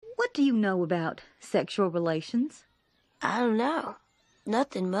What do you know about sexual relations? I don't know.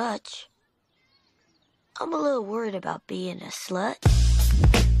 Nothing much. I'm a little worried about being a slut.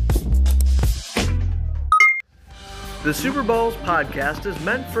 The Super Balls podcast is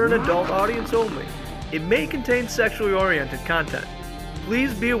meant for an adult audience only. It may contain sexually oriented content.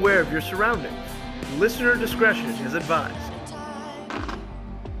 Please be aware of your surroundings. Listener discretion is advised.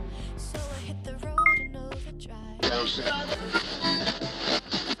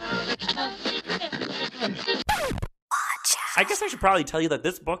 I guess I should probably tell you that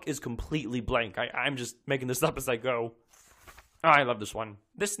this book is completely blank. I'm just making this up as I go. Oh, I love this one.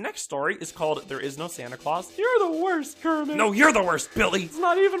 This next story is called There Is No Santa Claus. You're the worst, Kermit. No, you're the worst, Billy. It's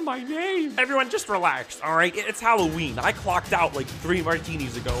not even my name. Everyone, just relax, all right? It's Halloween. I clocked out like 3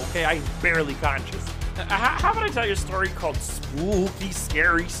 martinis ago, okay? I'm barely conscious. How about I tell you a story called Spooky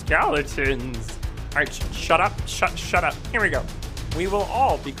Scary Skeletons? All right, shut up. Shut up. Here we go. We will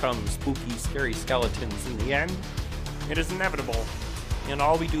all become spooky, scary skeletons in the end. It is inevitable, and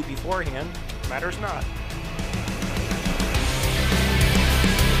all we do beforehand matters not.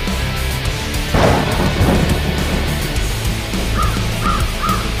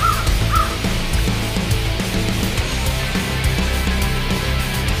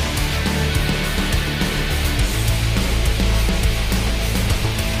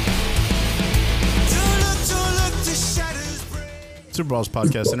 Super Balls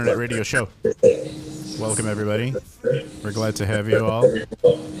Podcast Internet Radio Show. Welcome, everybody. We're glad to have you all.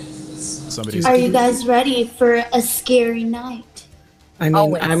 Are you guys ready for a scary night? I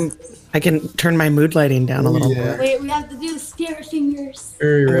mean, I can turn my mood lighting down a little bit. Wait, we have to do the scary fingers.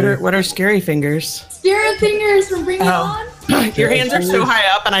 What are scary fingers? Scary fingers, we're bringing it on. Your hands are so high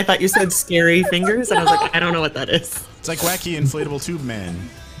up, and I thought you said scary fingers, and I was like, I don't know what that is. It's like Wacky Inflatable Tube Man.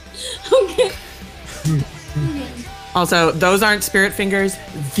 Okay. Also, those aren't spirit fingers.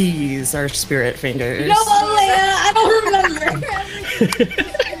 These are spirit fingers. No, I don't remember.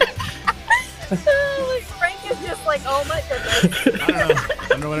 Frank is just like, oh my goodness. I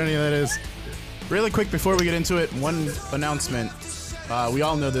don't know what any of that is. Really quick before we get into it, one announcement. We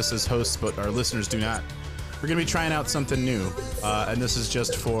all know this as hosts, but our listeners do not. We're going to be trying out something new, and this is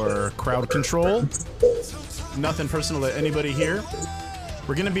just for crowd control. Nothing personal to anybody here.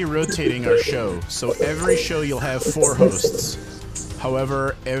 We're going to be rotating our show, so every show you'll have 4 hosts.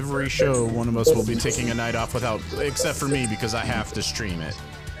 However, every show one of us will be taking a night off except for me because I have to stream it.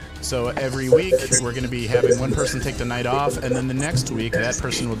 So every week we're going to be having one person take the night off, and then the next week that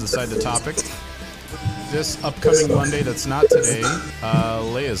person will decide the topic. This upcoming Monday that's not today,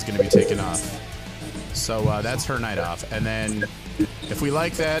 Leia's going to be taking off. So that's her night off, and then if we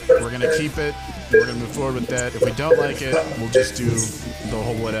like that, we're going to keep it. We're going to move forward with that. If we don't like it, we'll just do the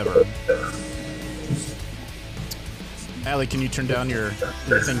whole whatever. Allie, can you turn down your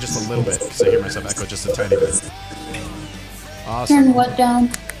thing just a little bit? Because I hear myself echo just a tiny bit. Awesome. Turn what down?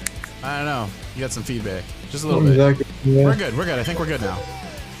 I don't know. You got some feedback. Just a little bit. Yeah. We're good. I think we're good now.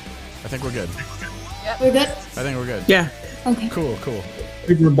 I think we're good. Yep. We're good? I think we're good. Yeah. Okay. Cool.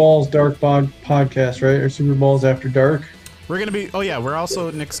 Super Balls Dark Podcast, right? Or Super Balls After Dark? We're going to be... Oh, yeah. We're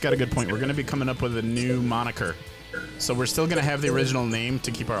also... Nick's got a good point. We're going to be coming up with a new moniker. So we're still going to have the original name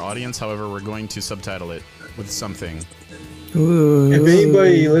to keep our audience. However, we're going to subtitle it with something. Ooh. If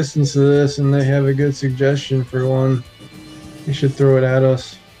anybody listens to this and they have a good suggestion for one, you should throw it at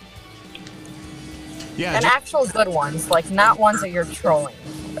us. Yeah. And actual good ones, like not ones that you're trolling.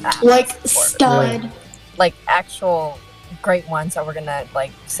 Like stud. Like actual great ones that we're going to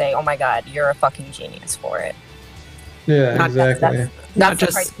like say, oh my god, you're a fucking genius for it. Yeah, exactly. Not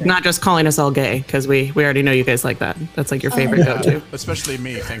just calling us all gay, because we already know you guys like that. That's like your favorite go-to. Especially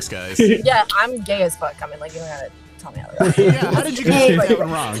me. Thanks, guys. Yeah, I'm gay as fuck. I mean, like, you don't gotta tell me how to Yeah, how did you guys get that one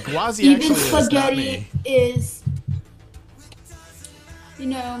wrong? Gwazi Even actually spaghetti is,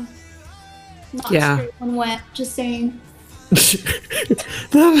 not straight when wet. Just saying.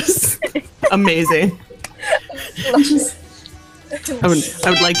 That was amazing. I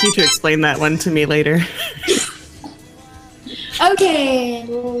would like you to explain that one to me later. Okay,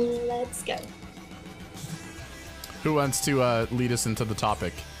 let's go. Who wants to lead us into the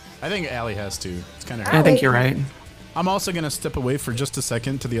topic? I think Allie has to. It's kind of. I think you're right. I'm also going to step away for just a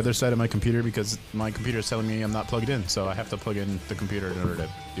second to the other side of my computer because my computer is telling me I'm not plugged in, so I have to plug in the computer in order to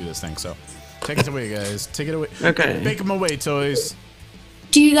do this thing. So take it away, guys. Take it away. Okay. Make them away, toys.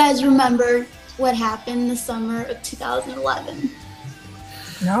 Do you guys remember what happened the summer of 2011?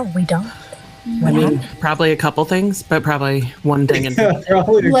 No, we don't. I mean, probably a couple things, but probably one thing in particular.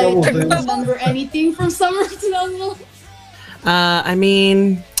 Probably a couple Do you things. remember anything from summer of 2011? I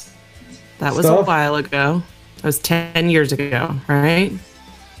mean, that was a Stuff? while ago. That was 10 years ago, right?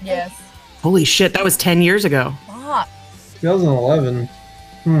 Yes. Holy shit, that was 10 years ago. Fuck. 2011.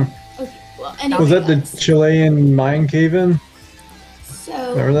 Okay, well, anyway, Was that the guys, Chilean mine cave-in? So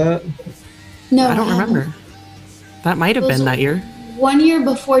Remember that? no, I don't remember. That might have Those been are- that year. 1 year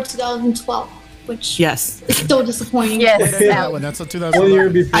before 2012, which Yes. is still disappointing. Yes. That one. That's a 1 year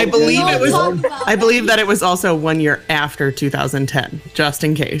 2011. before. I believe We it don't was. talk about I believe that it was also 1 year after 2010, just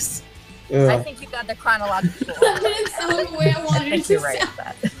in case. I think you got the chronological. That didn't sound the way I I wanted it think to you're right sound.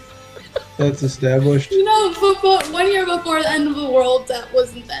 with that. That's established. No, before, 1 year before the end of the world, that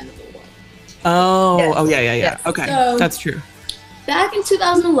wasn't the end of the world. Oh, Yes. oh yeah. Yes. Okay, So- that's true. Back in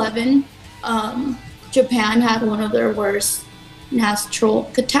 2011, Japan had one of their worst natural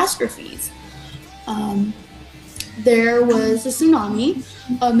catastrophes. There was a tsunami.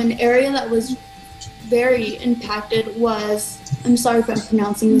 An area that was very impacted was, I'm sorry if I'm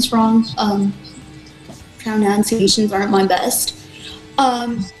pronouncing this wrong, pronunciations aren't my best,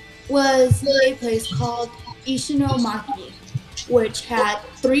 was a place called Ishinomaki, which had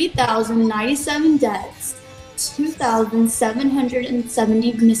 3,097 deaths,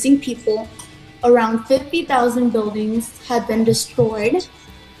 2,770 missing people, around 50,000 buildings had been destroyed,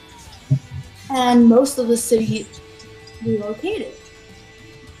 and most of the city relocated.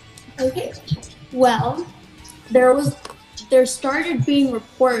 Okay, well, there started being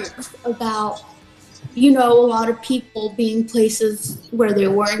reports about, a lot of people being places where they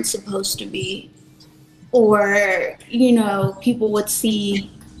weren't supposed to be, or, people would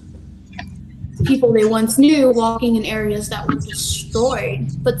see people they once knew walking in areas that were destroyed,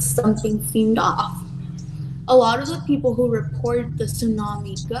 but something seemed off. A lot of the people who reported the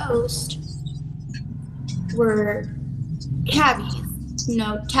tsunami ghost were cabbies,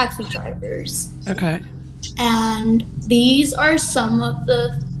 taxi drivers. Okay. And these are some of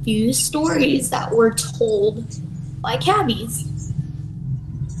the few stories that were told by cabbies.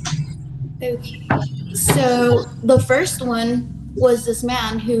 Okay, so the first one was this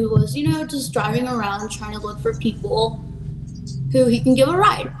man who was, just driving around trying to look for people who he can give a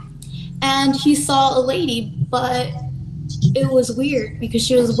ride. And he saw a lady, but it was weird because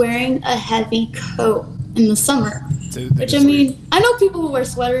she was wearing a heavy coat in the summer. Which, I mean, I know people who wear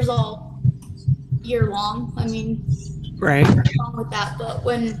sweaters all year long. I mean, Right. nothing wrong with that. But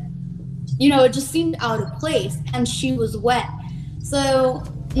when, it just seemed out of place and she was wet. So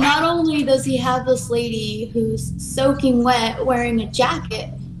not only does he have this lady who's soaking wet wearing a jacket,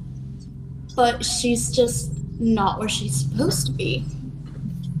 but she's just not where she's supposed to be.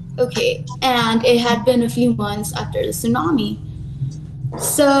 Okay, and it had been a few months after the tsunami.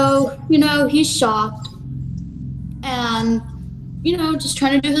 So, he's shocked and, just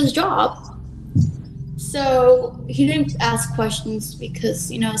trying to do his job. So he didn't ask questions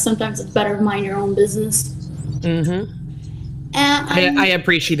because, sometimes it's better to mind your own business. Mm-hmm. And I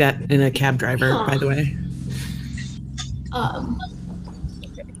appreciate that in a cab driver, by the way.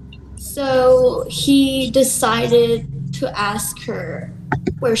 So he decided to ask her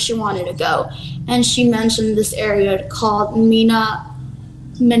where she wanted to go. And she mentioned this area called Menihima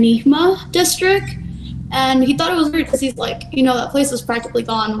district. And he thought it was weird because he's like, that place is practically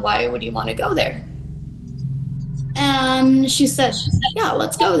gone. Why would you want to go there? And she said, yeah,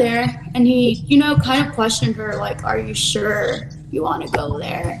 let's go there. And he, kind of questioned her, like, are you sure you want to go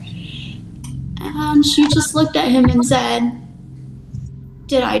there? And she just looked at him and said,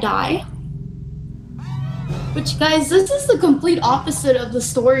 did I die? Which, guys, this is the complete opposite of the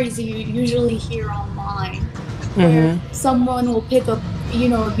stories you usually hear online. Where someone will pick up,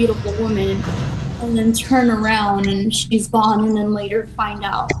 a beautiful woman and then turn around and she's gone and then later find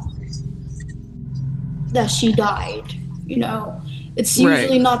out that she died. It's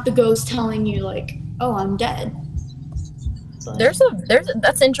usually not the ghost telling you, like, oh, I'm dead. But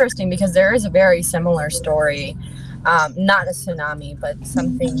That's interesting because there is a very similar story, not a tsunami, but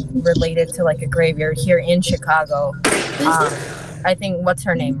something related to like a graveyard here in Chicago. I think, what's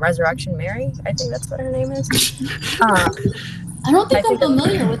her name? Resurrection Mary? I think that's what her name is. I don't think I'm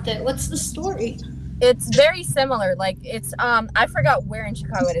familiar with it. What's the story? It's very similar. Like, it's I forgot where in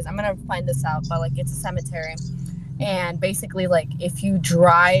Chicago it is. I'm gonna find this out, but like it's a cemetery. And basically, like, if you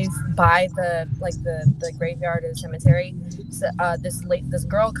drive by the graveyard or the cemetery, this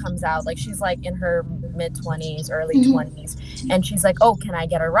girl comes out, like, she's like in her mid-20s, early 20s, and she's like, oh, can I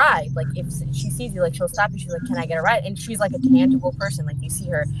get a ride? Like, if she sees you, like, she'll stop you. She's like, can I get a ride? And she's like a tangible person, like, you see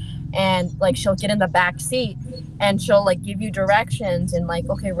her, and like she'll get in the back seat and she'll like give you directions and like,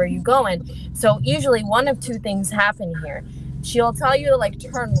 okay, where are you going? So usually one of two things happen here. She'll tell you to like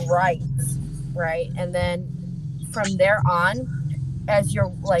turn right, and then from there on, as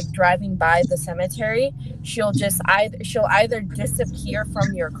you're like driving by the cemetery, she'll either disappear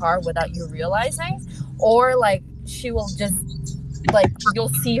from your car without you realizing, or like she will just like you'll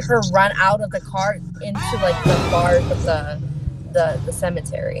see her run out of the car into like the bars of the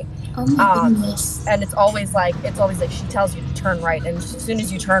cemetery. Oh my goodness. And it's always like she tells you to turn right, and as soon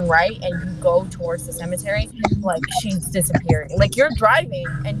as you turn right and you go towards the cemetery, like she's disappearing. Like you're driving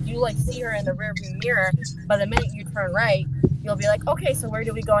and you like see her in the rearview mirror, but the minute you turn right, you'll be like, okay, so where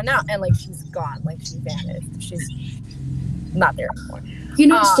do we go now? And like she's gone, like she vanished. She's not there anymore. You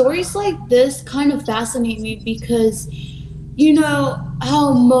know, stories like this kind of fascinate me because you know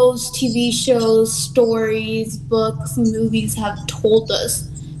how most TV shows, stories, books, movies have told us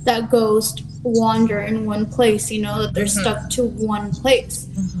that ghosts wander in one place, you know, that they're stuck to one place.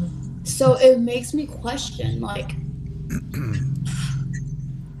 So it makes me question, like,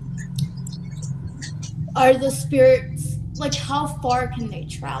 are the spirits, like, how far can they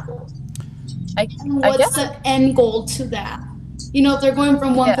travel? And what's the end goal to that? You know, if they're going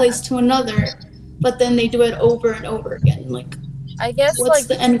from one place to another, but then they do it over and over again, like, I guess what's like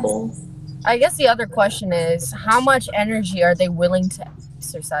the end goal? I guess the other question is, how much energy are they willing to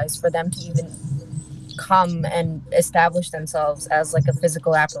exercise for them to even come and establish themselves as like a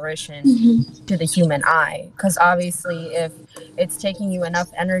physical apparition to the human eye? Because obviously if it's taking you enough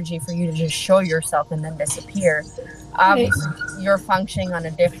energy for you to just show yourself and then disappear, obviously you're functioning on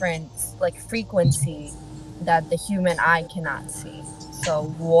a different like frequency that the human eye cannot see.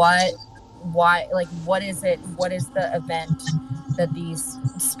 So what is the event that these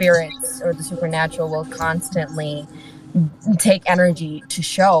spirits or the supernatural will constantly take energy to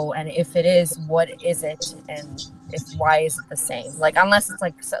show? And if it is, what is it? And why is it the same? Like, unless it's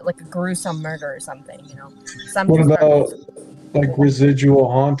like a gruesome murder or something, you know. What about like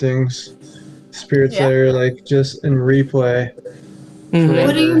residual hauntings? Spirits that are like just in replay.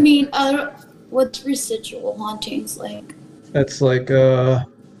 What do you mean? What's residual hauntings like? That's like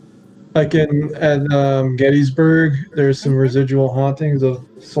at Gettysburg, there's some residual hauntings of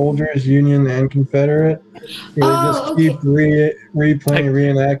soldiers, Union and Confederate. They just keep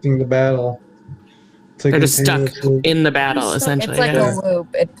reenacting the battle. It's like they're just stuck in the battle, essentially. It's like a loop.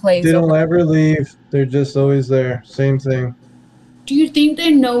 It plays. They don't ever leave. They're just always there. Same thing. Do you think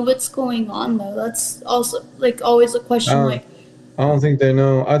they know what's going on though? That's also like always a question. I don't think they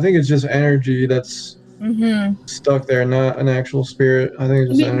know. I think it's just energy that's stuck there, not an actual spirit. I think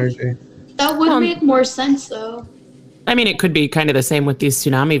it's just energy. That would make more sense though. I mean, it could be kind of the same with these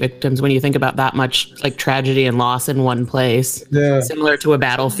tsunami victims when you think about that much like tragedy and loss in one place. Yeah. Similar to a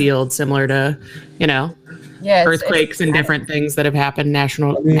battlefield, similar to, you know, earthquakes and different things that have happened,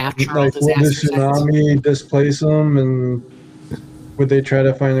 natural like, disasters. Would the tsunami displace them, and would they try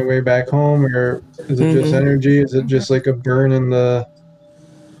to find their way back home, or is it just energy? Is it just like a burn in the,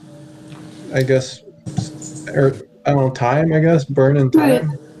 I guess, or I don't know, time? I guess burn in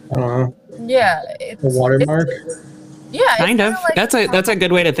time. I don't know. Yeah, it's a watermark. Yeah, kind of. Like, that's a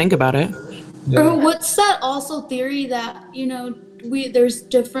good way to think about it. Yeah. Or what's that also theory that, you know, there's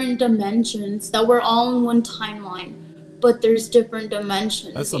different dimensions, that we're all in one timeline, but there's different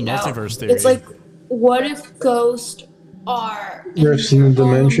dimensions. That's the multiverse theory. It's like, what if ghosts are in in the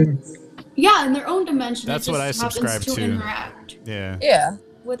dimension? Yeah, in their own dimension. That's what I subscribe to. Interact Yeah.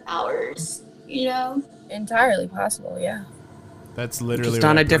 with ours, you know? Entirely possible, yeah. That's literally just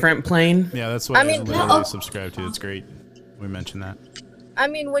on a different plane. Yeah, that's what I literally subscribe to. It's great. We mentioned that. I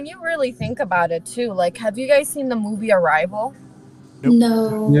mean, when you really think about it too, like, have you guys seen the movie Arrival? Nope.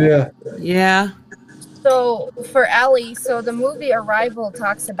 No. Yeah. So for Ellie, so the movie Arrival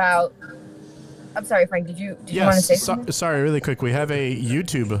talks about. I'm sorry, Frank. Did you want to say something? Sorry, really quick. We have a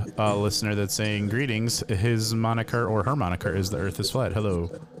YouTube listener that's saying greetings. His moniker or her moniker is "The Earth is Flat." Hello,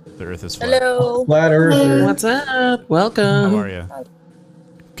 the Earth is flat. Hello. Flat Earther. What's up? Welcome. How are you?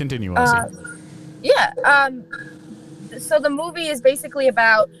 Continue, Ozzy. So the movie is basically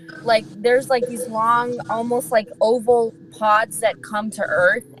about like there's like these long, almost like oval pods that come to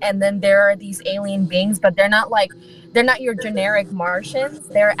Earth, and then there are these alien beings, but they're not your generic Martians.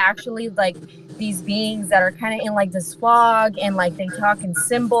 They're actually like these beings that are kind of in like this fog, and like they talk in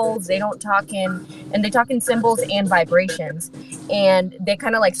symbols. They talk in symbols and vibrations, and they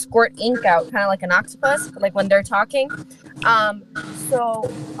kind of like squirt ink out, kind of like an octopus, like when they're talking. So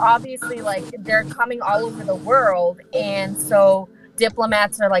obviously like they're coming all over the world, and so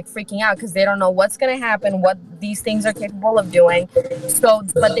diplomats are like freaking out because they don't know what's going to happen, what these things are capable of doing. So,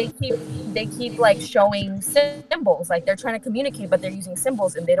 but they keep like showing symbols, like they're trying to communicate, but they're using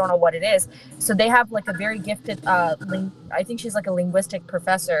symbols and they don't know what it is. So they have like a very gifted I think she's like a linguistic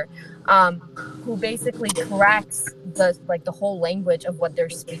professor, who basically tracks the whole language of what they're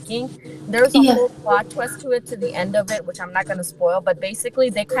speaking. There's a whole plot twist to it to the end of it, which I'm not going to spoil, but basically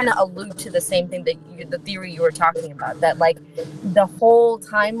they kind of allude to the same thing that the theory you were talking about, that like the whole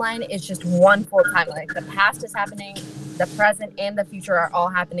timeline is just one full timeline. Like the past is happening, the present and the future are all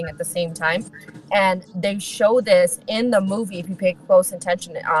happening at the same time. And they show this in the movie, if you pay close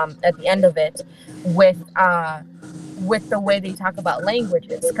attention, at the end of it, with the way they talk about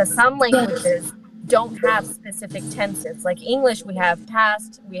languages, because some languages don't have specific tenses. Like English, we have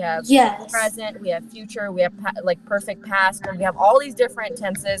past, we have present, we have future, we have like perfect past, and we have all these different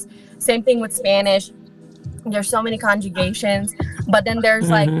tenses. Same thing with Spanish. There's so many conjugations, but then there's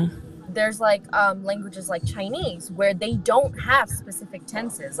languages like Chinese where they don't have specific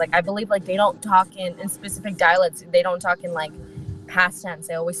tenses. Like I believe like they don't talk in specific dialects. They don't talk in like past tense.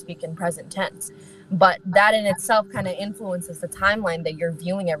 They always speak in present tense. But that in itself kind of influences the timeline that you're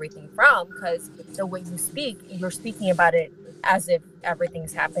viewing everything from, because the way you speak, you're speaking about it as if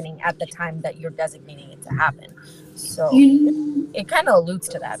everything's happening at the time that you're designating it to happen. So it kind of alludes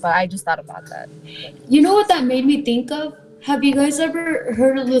to that, but I just thought about that. You know what that made me think of? Have you guys ever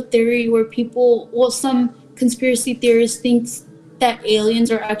heard of the theory where some conspiracy theorists think that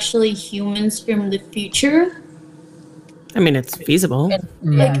aliens are actually humans from the future? I mean, it's feasible.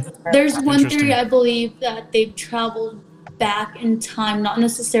 There's one theory, I believe, that they've traveled back in time, not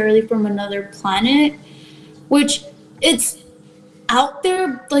necessarily from another planet, which it's out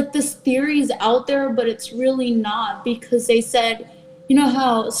there, like this theory is out there, but it's really not, because they said, you know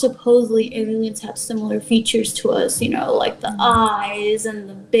how supposedly aliens have similar features to us, you know, like the eyes and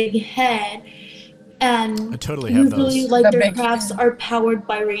the big head. And I totally have usually, those. like, their crafts are powered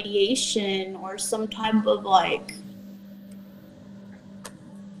by radiation or some type of, like,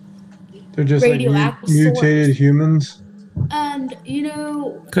 they're just like mutated humans. And, you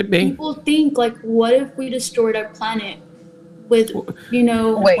know, could be. People think, like, what if we destroyed our planet with, you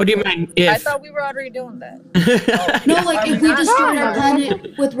know... Wait, what do you mean if? I thought we were already doing that. No, like, if we destroyed our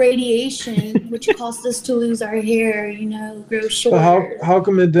planet with radiation, which caused us to lose our hair, you know, grow short. But how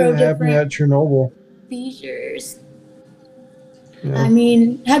come it didn't happen at Chernobyl? Features. Yeah. I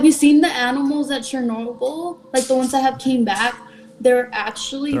mean, have you seen the animals at Chernobyl? Like, the ones that have came back? They're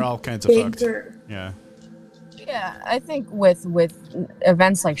all kinds of fucked. Yeah. Yeah, I think with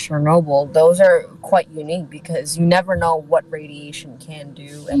events like Chernobyl, those are quite unique because you never know what radiation can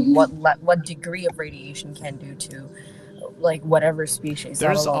do and what degree of radiation can do to like whatever species.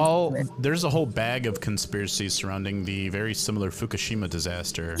 There's a whole bag of conspiracies surrounding the very similar Fukushima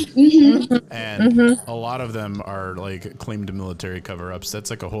disaster, and a lot of them are like claimed military cover-ups. That's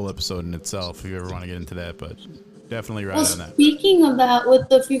like a whole episode in itself if you ever want to get into that, but definitely right on that. Speaking of that, with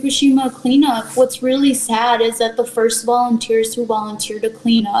the Fukushima cleanup, what's really sad is that the first volunteers who volunteered to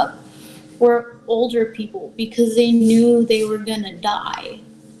clean up were older people because they knew they were gonna die.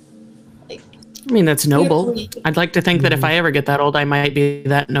 Like, I mean, that's noble. I'd like to think that if I ever get that old, I might be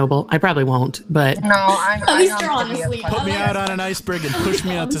that noble. I probably won't, but... No, I least you're honestly... Put me out on an iceberg and push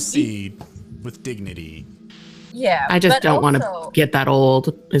me out to sea with dignity. Yeah, I just don't want to get that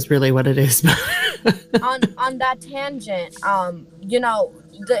old is really what it is. on that tangent, you know,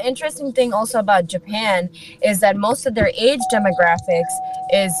 the interesting thing also about Japan is that most of their age demographics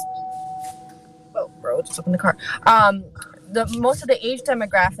is just open the car. Most of the age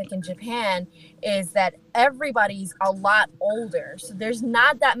demographic in Japan is that everybody's a lot older, so there's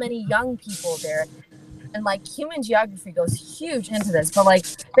not that many young people there. And like human geography goes huge into this, but like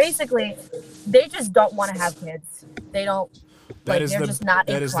basically they just don't want to have kids. They don't. They're just not inclined.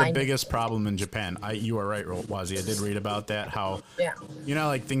 That is the biggest problem in Japan. You are right, Wazi. I did read about that. How you know,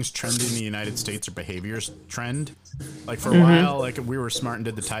 like things trend in the United States or behaviors trend. Like for a while, like we were smart and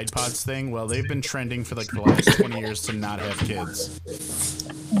did the Tide Pods thing. Well, they've been trending for like the last 20 years to not have kids.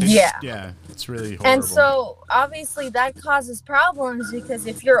 Yeah, it's really horrible. And so obviously that causes problems because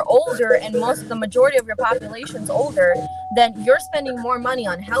if you're older and the majority of your population's older, then you're spending more money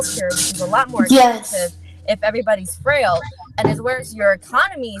on healthcare, which is a lot more expensive if everybody's frail. And as whereas your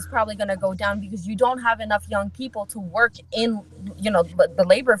economy is probably going to go down because you don't have enough young people to work in, you know, the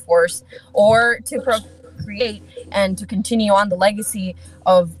labor force or to procreate and to continue on the legacy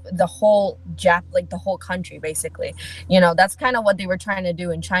of the whole the whole country, basically. You know, that's kind of what they were trying to do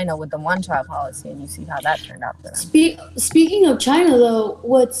in China with the one-child policy, and you see how that turned out for them. Speaking of China, though,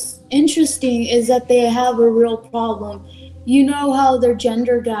 what's interesting is that they have a real problem. You know how their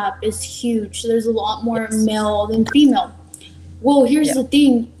gender gap is huge. There's a lot more male than female. Well, here's the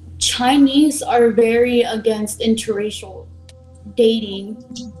thing. Chinese are very against interracial dating.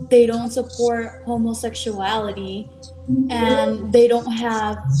 They don't support homosexuality. and they don't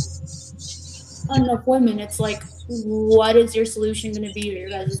have enough women. It's like, what is your solution going to be to your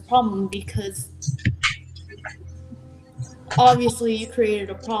guys' problem? Because obviously you created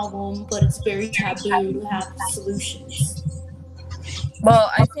a problem, but it's very taboo to have solutions.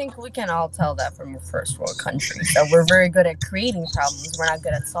 Well, I think we can all tell that from a first world country. So we're very good at creating problems. We're not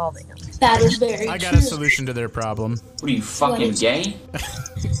good at solving them. That is very I got true. a solution to their problem. What are you, fucking gay?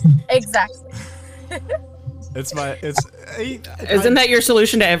 Exactly. Isn't that your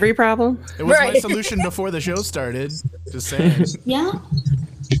solution to every problem? It was my Right. solution before the show started. Just saying. Yeah.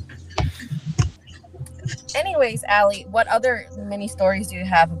 Anyways, Allie, what other mini stories do you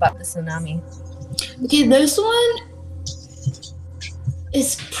have about the tsunami? Okay, this one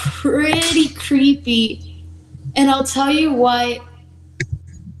is pretty creepy, and I'll tell you why.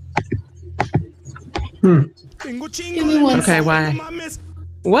 Give me one Okay, second. why?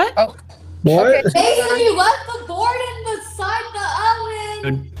 What? Oh. What? Basically, you left the board inside the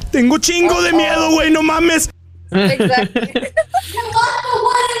oven. Tengo chingo de miedo, güey, no mames. Exactly. You left the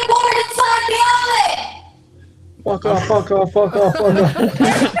wooden board inside the oven. Fuck off, fuck off, fuck off, fuck off.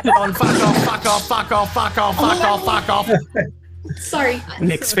 Fuck off, fuck off, fuck off, fuck off, fuck off, fuck off. Sorry.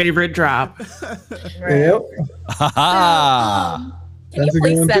 Nick's favorite drop. Yep. Can That's you a good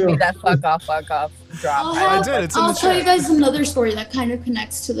please one, send me too. that fuck off drop? I'll tell you guys another story that kind of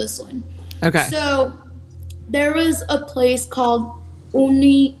connects to this one. Okay. So, there was a place called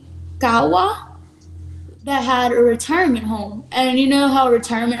Unikawa that had a retirement home. And you know how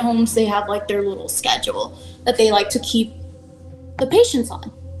retirement homes, they have like their little schedule that they like to keep the patients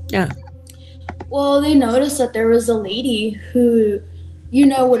on. Yeah. Well, they noticed that there was a lady who, you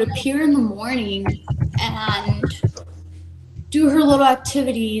know, would appear in the morning and do her little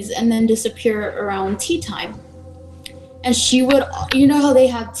activities and then disappear around tea time. And she would, you know how they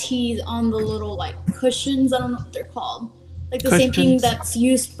have teas on the little like cushions? I don't know what they're called. Like the same thing Cushions? that's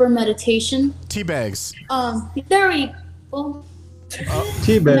used for meditation. Tea bags. There we go.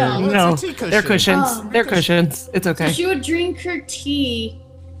 Tea bag. No, It's a tea cushion. they're cushions. They're cushions. It's So okay. she would drink her tea,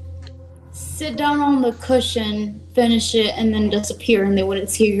 sit down on the cushion, finish it, and then disappear, and they wouldn't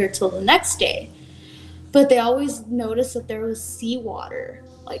see her till the next day. But they always noticed that there was seawater,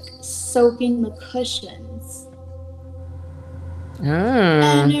 like soaking the cushions.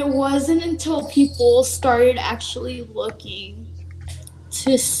 And it wasn't until people started actually looking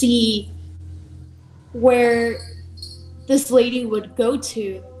to see where this lady would go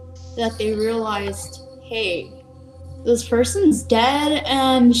to that they realized, hey, this person's dead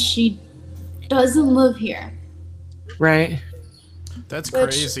and she doesn't live here. Right. That's Which-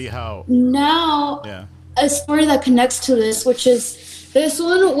 crazy how. Now, Yeah. a story that connects to this, which is this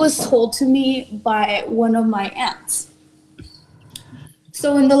one was told to me by one of my aunts.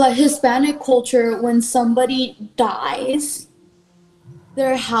 So in the Hispanic culture, when somebody dies,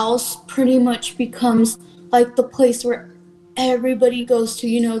 their house pretty much becomes like the place where everybody goes to.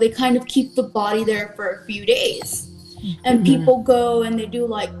 You know, they kind of keep the body there for a few days. And people go and they do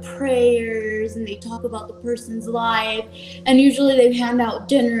like prayers and they talk about the person's life. And usually they hand out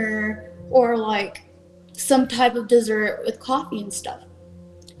dinner or like some type of dessert with coffee and stuff.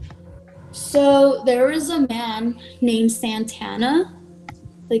 So there was a man named Santana,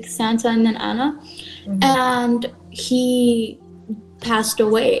 like Santa and then Anna, and he passed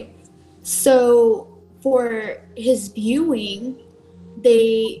away. So for his viewing,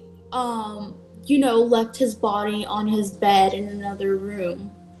 they left his body on his bed in another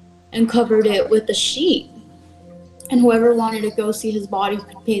room and covered it with a sheet. And whoever wanted to go see his body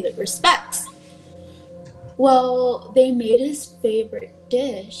could pay their respects. Well, they made his favorite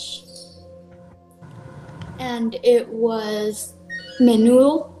dish, and it was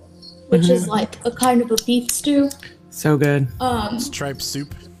menudo, which is like a kind of a beef stew. So good. Stripe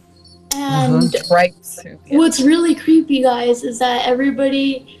soup. And Tripe soup. what's really creepy, guys, is that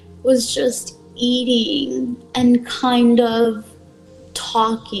everybody was just eating and kind of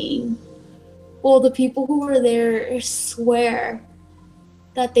talking. Well, the people who were there swear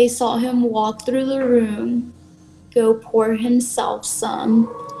that they saw him walk through the room, go pour himself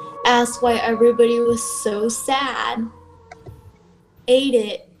some, ask why everybody was so sad, ate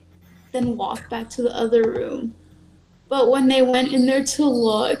it, then walked back to the other room. But when they went in there to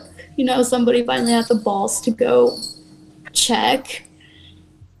look, somebody finally had the balls to go check.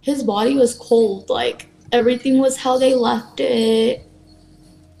 His body was cold, like everything was how they left it.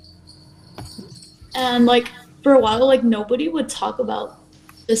 And like for a while, like nobody would talk about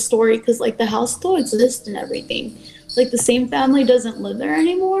the story because like the house still exists and everything. Like the same family doesn't live there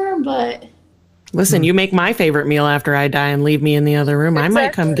anymore, but Listen, you make my favorite meal after I die and leave me in the other room. I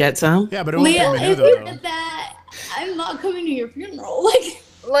might come get some. Yeah, but it won't be Leah, menudo if you though. did that, I'm not coming to your funeral.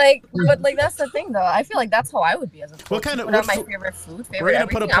 But that's the thing though. I feel like that's how I would be as a kid. What kind of- Put out what my fo- favorite food, We're favorite gonna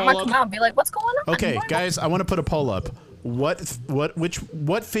put a everything. I'm poll gonna come up. out and be like, what's going on? Okay, guys, I want to put a poll up. What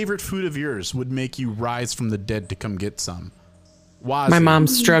favorite food of yours would make you rise from the dead to come get some? Wazzy. My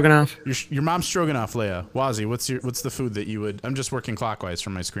mom's stroganoff. Your mom's stroganoff, Leia. Wazzy, what's the food that you would? I'm just working clockwise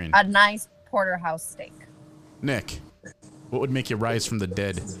from my screen. A nice porterhouse steak. Nick, what would make you rise from the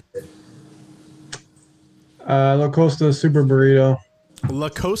dead? La Costa Super Burrito. La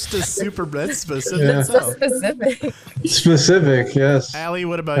Costa Super, that's specific. Yeah. So specific. Specific, yes. Allie,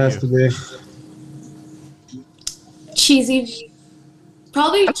 what about Has you? to be. Cheesy.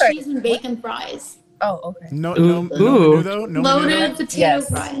 Probably Okay. cheese and bacon fries. Oh, okay. No, Ooh. menudo? No Loaded menudo? potato Yes.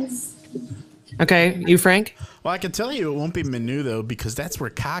 fries. Okay, you Frank? Well, I can tell you it won't be menudo because that's where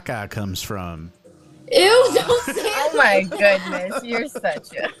caca comes from. Ew, don't say Oh my goodness, you're such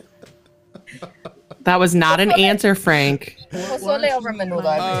a That was not an answer, Frank. pozole over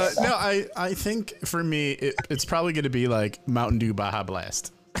menudo. No, I think for me it's probably going to be like Mountain Dew Baja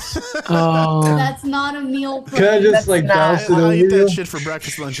Blast. Oh, That's not a meal Can I plan. just That's like not- douse it I'll over eat you? that shit for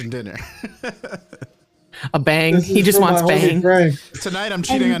breakfast, lunch, and dinner. a bang. This He is just from wants my homie bang. Frank. Tonight I'm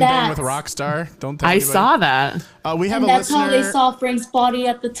cheating And on Bang with that's- Rockstar. Don't tell I anybody. saw that. We have And a that's how they listener. saw Frank's body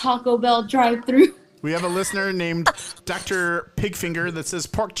at the Taco Bell drive-thru. We have a listener named Dr. Pigfinger that says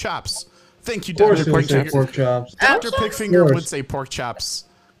pork chops. Thank you, Of course, Dr. it would say Pigfinger. pork chops. Dr. Pigfinger course. would say pork chops.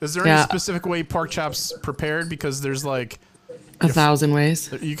 Is there Yeah. any specific way pork chops prepared? Because there's like 1,000 ways.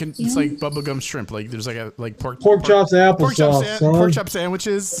 you can. It's like bubblegum shrimp. Like there's like a Pork chops and pork chop, applesauce, son. pork chop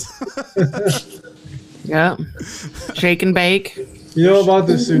sandwiches. Yep. Shake and bake. You know about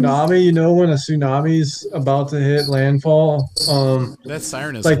the tsunami? You know when a tsunami's about to hit landfall? That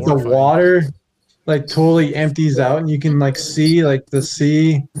siren is Like the horrifying. water, like totally empties out, and you can like see like the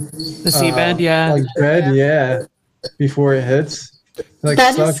sea, The seabed, yeah. like bed, yeah, before it hits. Like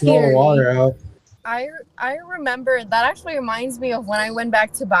That is sucks all the scary. water out. I remember that actually reminds me of when I went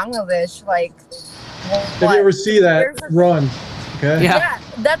back to Bangladesh. Like, If you ever see that, years ago- run. Okay. Yeah. Yeah,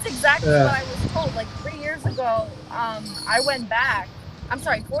 that's exactly Yeah. what I was told. Like 3 years ago, I went back. I'm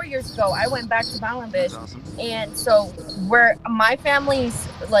sorry, 4 years ago, I went back to Bangladesh, and so where my family's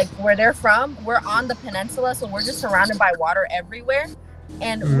like where they're from, we're on the peninsula, so we're just surrounded by water everywhere,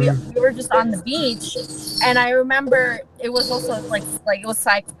 and we were just on the beach, and I remember it was also like it was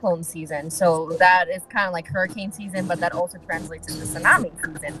cyclone season, so that is kind of like hurricane season, but that also translates into tsunami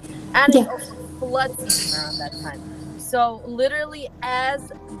season, and it's also flood season around that time. So literally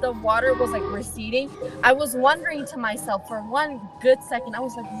as the water was like receding, I was wondering to myself for one good second, I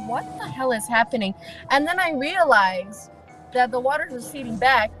was like, what the hell is happening? And then I realized that the water was receding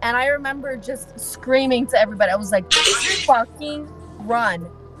back, and I remember just screaming to everybody. I was like, fucking run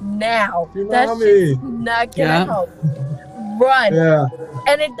now. That Tsunami. shit's not gonna Yeah. help. Run. Yeah.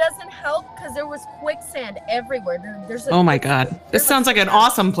 And it doesn't help because there was quicksand everywhere. There's a, Oh my god. This sounds like an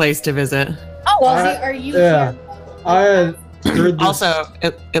awesome place to visit. Oh, Wazzy, are you yeah. here? I had heard this. Also,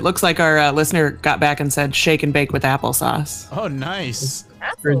 it looks like our listener got back and said shake and bake with applesauce. Oh, nice.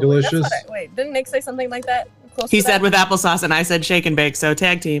 Very absolutely. That's delicious. what wait, didn't Nick say something like that? Close He to said that? with applesauce, and I said shake and bake, so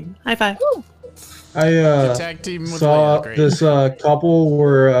tag team. High five. I Tag team with saw Leia, great. this couple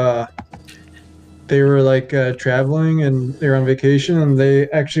where they were like traveling and they were on vacation, and they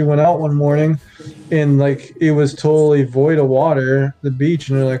actually went out one morning and like it was totally void of water, the beach,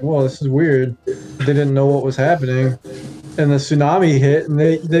 and they're like, whoa, this is weird. They didn't know what was happening, and the tsunami hit, and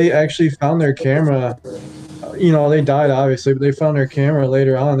they actually found their camera. You know, they died obviously, but they found their camera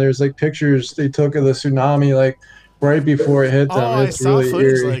later on. There's like pictures they took of the tsunami like right before it hit them. Oh, I It's saw really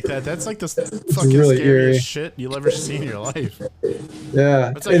footage eerie. like that. That's like the fucking really scariest eerie. shit you'll ever see in your life.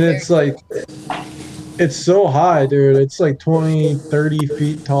 Yeah, It's like- and it's like, it's so high, dude. It's like 20, 30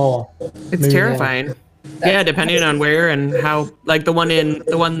 feet tall. It's Maybe terrifying. Yeah, depending on where and how. Like the one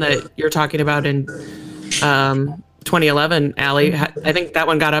that you're talking about in 2011, Allie. I think that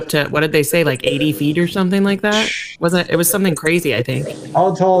one got up to, what did they say, like 80 feet or something like that? Wasn't it? It was something crazy. I think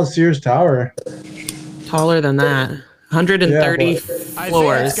How tall is Sears Tower? taller than that. 130 Yeah, I think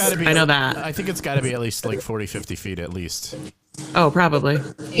floors. it's gotta be, I know that. I think it's got to be at least like 40, 50 feet at least. Oh, probably.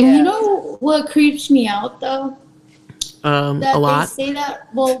 You know what creeps me out though? That A lot. they say that.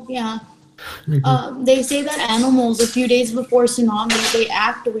 Well, yeah. They say that animals a few days before tsunami they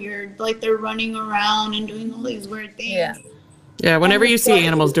act weird, like they're running around and doing all these weird things. Yeah. Yeah, whenever you see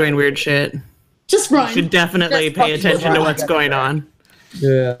animals doing weird shit, Just you run. should definitely Just pay fucking attention to run. what's going on.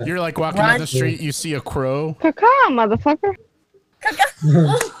 Yeah. You're like walking down the street, you see a crow. motherfucker.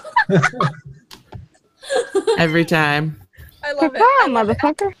 Every time. I love it. I love it.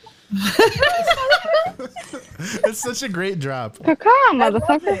 motherfucker. It's such a great drop. Caca,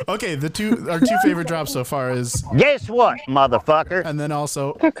 motherfucker. Okay, our two favorite drops so far is guess what, motherfucker? And then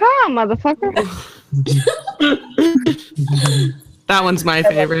also Caca, motherfucker. That one's my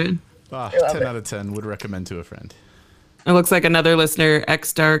favorite. 10 out of 10 would recommend to a friend. It looks like another listener,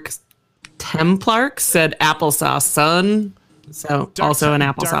 X Dark Templar, said applesauce, son. So also an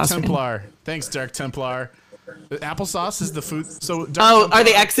applesauce. Dark fan. Templar. Thanks, Dark Templar. Applesauce is the food. So are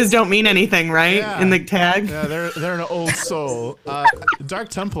the X's don't mean anything, right? Yeah. In the tag? Yeah, they're an old soul. Dark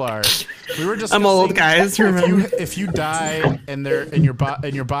Templar. We were just. I'm old, guys. Remember? If you die and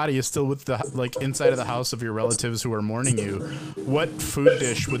your body is still with the inside of the house of your relatives who are mourning you, what food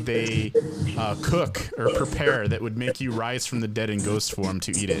dish would they cook or prepare that would make you rise from the dead in ghost form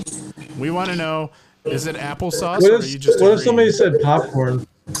to eat it? We want to know: is it applesauce or are you just? What if somebody said popcorn?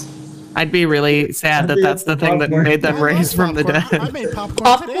 I'd be really sad that that's the thing that made them raise from the dead. I made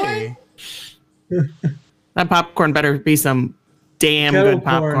popcorn today. That popcorn better be some damn Kettle good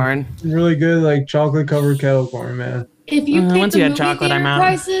popcorn. Really good, like chocolate covered kettle corn, man. If you pick once the you had movie chocolate, theater I'm out.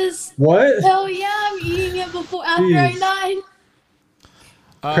 prices, What? hell yeah, I'm eating it after I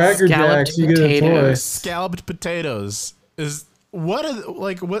die. Cracker Jacks, you get a toy. Scalloped potatoes is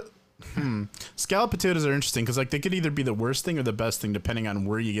Scalloped potatoes are interesting because they could either be the worst thing or the best thing depending on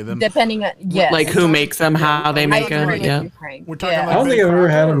where you get them. Depending on like who makes them, how they make them. Yeah. We're talking. I don't think I've ever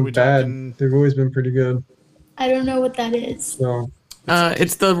had them bad. They've always been pretty good. I don't know what that is. So.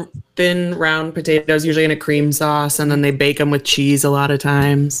 It's the thin round potatoes, usually in a cream sauce, and then they bake them with cheese a lot of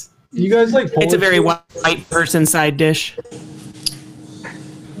times. You guys like Polish It's a very food? white person side dish.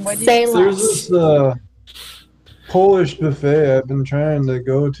 There's this Polish buffet I've been trying to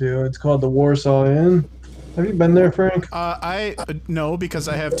go to. It's called the Warsaw Inn. Have you been there, Frank? No, because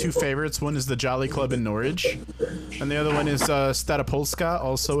I have two favorites. One is the Jolly Club in Norwich, and the other one is Statopolska,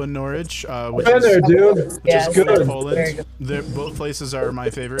 also in Norwich. Which Been there, dude. Is It's good. Poland. Both places are my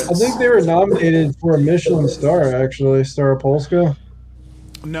favorites. I think they were nominated for a Michelin star, actually, Staropolska.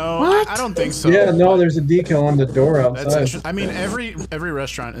 No, I don't think so. Yeah, no, there's a decal on the door outside. I mean, every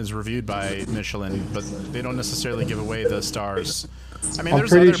restaurant is reviewed by Michelin, but they don't necessarily give away the stars. I mean, I'm there's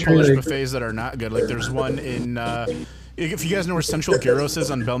pretty other sure Polish they- buffets that are not good. Like there's one in. If you guys know where Central Gyros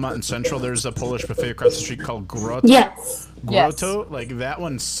is on Belmont and Central, there's a Polish buffet across the street called Grotto. Yes. Grotto, like that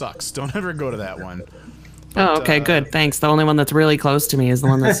one sucks. Don't ever go to that one. Oh, okay, good. Thanks. The only one that's really close to me is the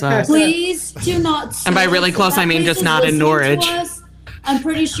one that sucks. Please do not. And by really close, I mean just not in Norwich. I'm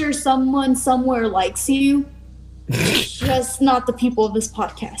pretty sure someone somewhere likes you. Just not the people of this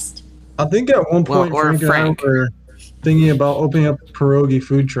podcast. I think at one point or Frank and I Frank. were thinking about opening up a pierogi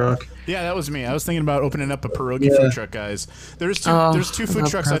food truck. Yeah, that was me. I was thinking about opening up a pierogi Yeah. food truck, guys. There's two food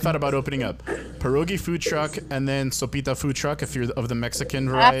love trucks I pierogi. thought about opening up. Pierogi food truck and then Sopita food truck if you're of the Mexican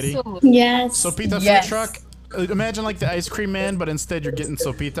variety. Absolutely. Yes. Sopita Yes. food truck. Imagine like the ice cream man, but instead you're getting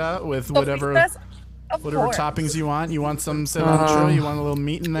sopita with whatever Sopitas, of course. toppings you want. You want some cilantro, you want a little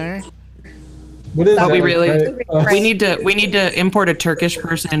meat in there. What is But that? we really Right, we need to import a Turkish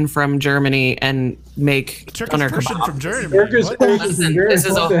person from Germany and make Turkish doner person kebab. from Germany. Turkish What? person Listen, from Germany, this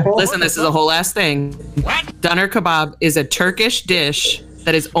is what the hell? this is a whole ass thing. Doner kebab is a Turkish dish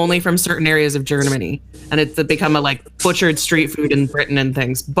that is only from certain areas of Germany, and it's become a butchered street food in Britain and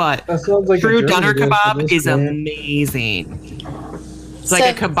things. But That sounds like a true German doner dish at kebab this is point. amazing. It's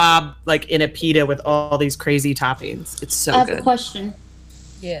like a kebab, in a pita with all these crazy toppings. It's so I have a good. question.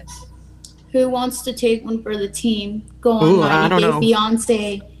 Yes. Who wants to take one for the team? Go Ooh, online I and don't get know.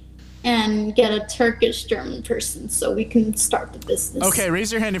 Beyonce and get a Turkish German person so we can start the business. Okay,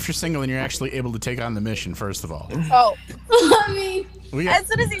 raise your hand if you're single and you're actually able to take on the mission. First of all, Oh, I mean, we got, as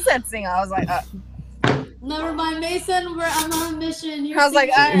soon as he said sing, I was like, never mind, Mason. I'm on a mission. You're I was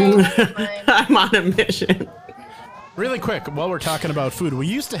like, single. all right, never mind. I'm on a mission. really quick while we're talking about food. We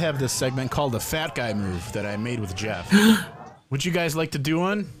used to have this segment called the Fat Guy Move that I made with Jeff. Would you guys like to do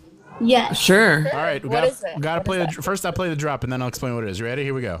one? Yes. Sure. All right, What is it? we gotta What play is first. I play the drop and then I'll explain what it is. You ready?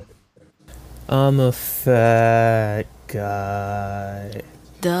 Here we go. I'm a fat guy.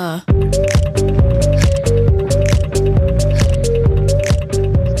 Duh.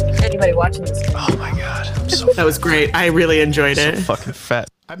 Anybody watching this? Oh my god, I'm so That was great. I really enjoyed it. fucking fat.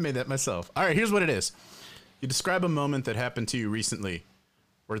 I've made that myself. All right, here's what it is. You describe a moment that happened to you recently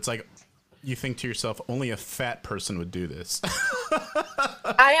where it's like you think to yourself, only a fat person would do this.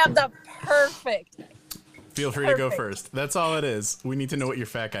 I have the perfect. Feel free to go Perfect. first. That's all it is. We need to know what your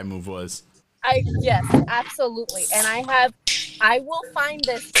fat guy move was. Yes, absolutely. And I will find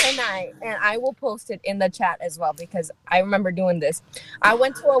this tonight and I will post it in the chat as well because I remember doing this. I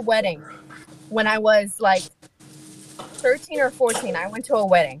went to a wedding when I was 13 or 14. I went to a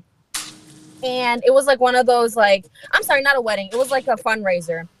wedding and it was like one of those like, I'm sorry, not a wedding. It was like a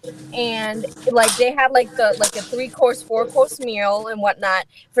fundraiser, and like they had like a 3-course, 4-course meal and whatnot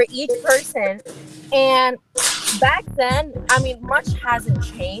for each person. And back then, I mean, much hasn't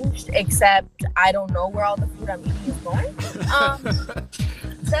changed except I don't know where all the food I'm eating is going.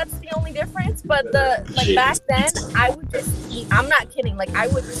 That's the only difference. But back then, I would just eat. I'm not kidding. Like I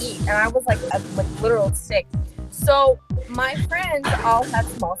would eat, and I was like literal sick. So my friends all had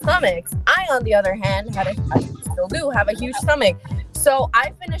small stomachs. I, on the other hand, I still do have a huge stomach. So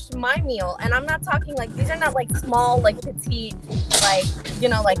I finished my meal, and I'm not talking like, these are not like small, like petite, like, you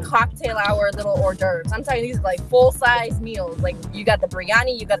know, like cocktail hour little hors d'oeuvres. I'm talking these like full-size meals. Like you got the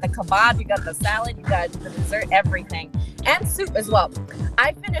biryani, you got the kebab, you got the salad, you got the dessert, everything. And soup as well.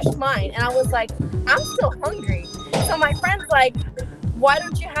 I finished mine, and I was like, I'm still hungry. So my friend's like, why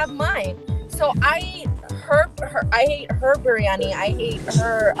don't you have mine? So I ate I ate her biryani, I ate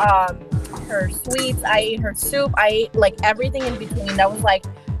her sweets, I ate her soup, I ate like everything in between. That was like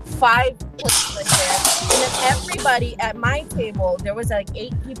 5 plates right there. And then everybody at my table, there was like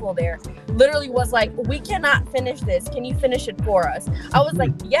 8 people there, literally was like, we cannot finish this. Can you finish it for us? I was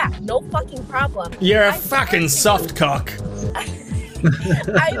like, yeah, no fucking problem. You're a fucking soft cock.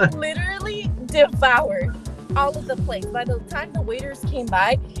 I literally devoured all of the plates. By the time the waiters came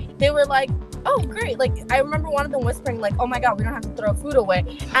by, they were like, oh, great. Like, I remember one of them whispering, like, oh my God, we don't have to throw food away.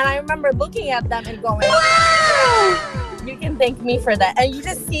 And I remember looking at them and going, wow, you can thank me for that. And you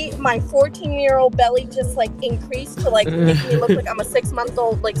just see my 14-year-old belly just like increase to like make me look like I'm a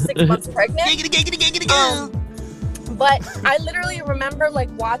 6-month-old, like 6 months pregnant. But I literally remember like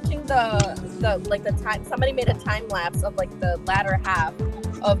watching the time, somebody made a time lapse of like the latter half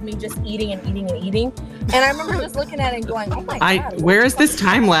of me just eating and eating and eating. And I remember just looking at it and going, oh my God. Where is this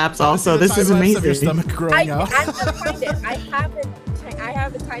time lapse also? This is amazing. Of your stomach growing out. I'm gonna find it. I have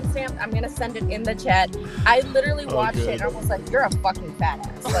it timestamped. I'm gonna send it in the chat. I literally watched it and I was like, you're a fucking fat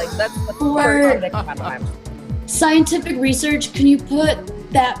ass. Like that's the first thing that came out of my mind. Scientific research, can you put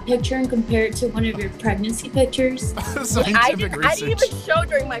that picture and compare it to one of your pregnancy pictures? I didn't even show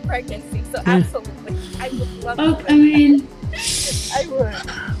during my pregnancy, so absolutely. I would love to. I mean, I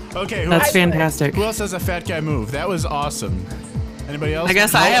would. Okay, that's fantastic. Who else has a fat guy move? That was awesome. Anybody else? I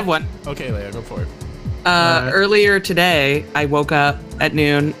guess I have one. Okay, Leia, go for it. Earlier today, I woke up at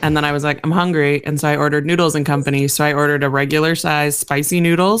noon and then I was like, I'm hungry. And so I ordered Noodles and Company. So I ordered a regular size spicy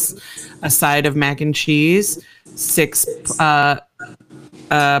noodles, a side of mac and cheese, 6 pot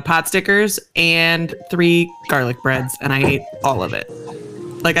stickers, and 3 garlic breads. And I ate all of it.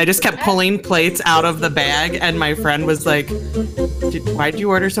 Like, I just kept pulling plates out of the bag. And my friend was like, why'd you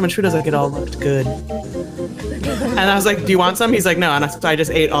order so much food? I was like, it all looked good. And I was like, do you want some? He's like, no. And so I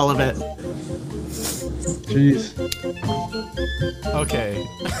just ate all of it. Jeez. Okay.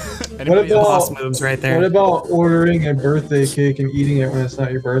 Boss moves right there. What about ordering a birthday cake and eating it when it's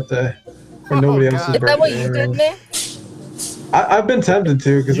not your birthday? Or nobody else's birthday? Is that what you did, Nick? I've been tempted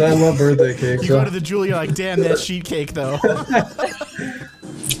to because I love birthday cake. You go to the Julie, you're like, damn, that sheet cake, though.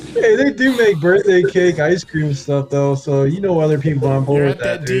 Hey, they do make birthday cake ice cream stuff, though, so you know other people on board You're with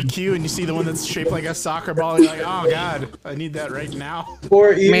at that dude. DQ and you see the one that's shaped like a soccer ball, and you're like, oh, God, I need that right now.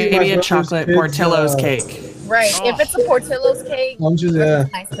 Or maybe a chocolate Portillo's cake. Right. If it's a Portillo's cake, Lunches, yeah.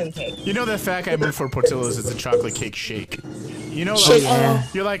 ice cream cake. You know that fat guy move for Portillo's is a chocolate cake shake. You know, Shake.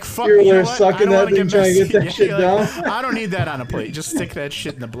 you're like, fuck, You're you know there what? sucking I don't that wanna thing, trying to get that messy. shit You're down. like, I don't need that on a plate. Just stick that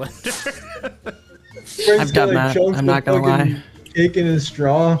shit in the blender. I've done that. I'm not gonna lie. Cake in a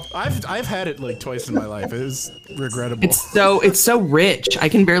straw. I've had it like twice in my life. It is regrettable. It's so rich. I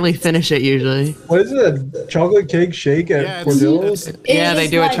can barely finish it usually. What is it? A chocolate cake shake at Portillo's? Yeah, they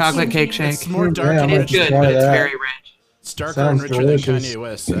do a chocolate cake shake. It's more dark Yeah, and I'm rich. gonna It's good, try but it's that. very rich. It's darker Sounds and richer delicious. than Kanye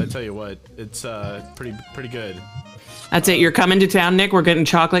West. I tell you what, it's pretty good. That's it. You're coming to town, Nick. We're getting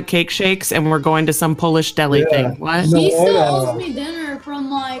chocolate cake shakes, and we're going to some Polish deli thing. What? No, he still hold owes on. me dinner from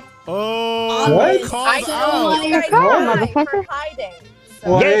like. Oh, What? called I out. know you guys Come on, are motherfucker. hiding.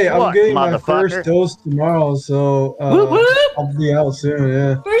 Well, Guess hey, I'm what, getting my motherfucker? first dose tomorrow, so Whoop, whoop. I'll be out soon,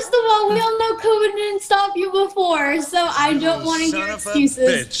 yeah. First of all, we all know COVID didn't stop you before, so I don't want to Son hear of a excuses.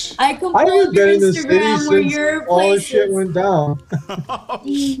 bitch. I I can haven't pull up been your in the city Instagram where since your all place this shit is. went down. Oh,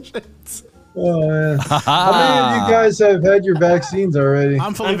 shit. Oh, man. How many of you guys have had your vaccines already?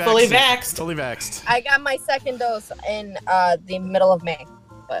 I'm fully vaxxed. Fully vaxxed. I got my second dose in the middle of May,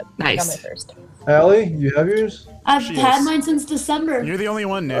 but I got my Nice. first. Allie, you have yours? I've She had is. mine since December. You're the only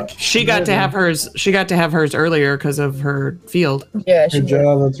one, Nick. She got to have hers. She got to have hers earlier because of her field. Yeah, she Good did.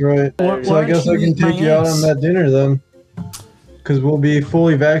 job, that's right. So I guess I can take you out on that dinner then. Because we'll be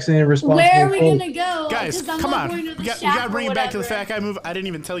fully vaccinated, responsible. Where are we folks. gonna go? Guys, 'Cause I'm come not on. going You to the gotta shack or bring it back to the whatever. fat guy move. I didn't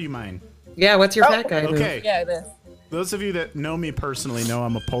even tell you mine. Yeah, what's your fat guy move? Okay. Yeah, it is. Those of you that know me personally know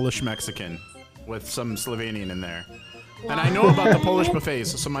I'm a Polish Mexican with some Slovenian in there. And I know about the Polish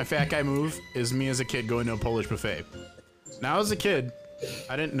buffets, so my fat guy move is me as a kid going to a Polish buffet. Now as a kid,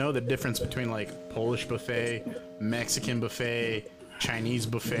 I didn't know the difference between like Polish buffet, Mexican buffet, Chinese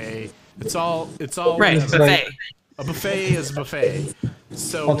buffet. It's all Right, buffet. A buffet is a buffet.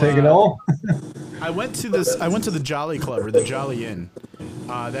 So I'll take it all. I went to the Jolly Club or the Jolly Inn.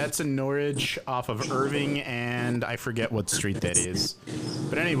 That's in Norwich off of Irving and I forget what street that is.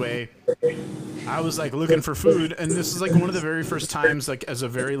 But anyway, I was like looking for food and this is like one of the very first times like as a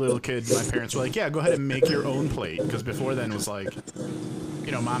very little kid my parents were like, yeah, go ahead and make your own plate. Because before then it was like,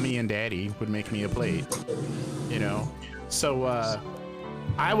 you know, mommy and daddy would make me a plate, you know. So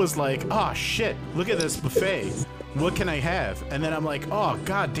I was like, oh shit, look at this buffet. What can I have? And then I'm like, oh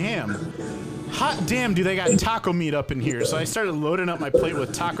god damn. Hot damn, do they got taco meat up in here? So I started loading up my plate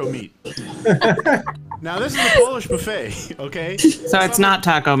with taco meat. Now this is a Polish buffet, okay? So it's not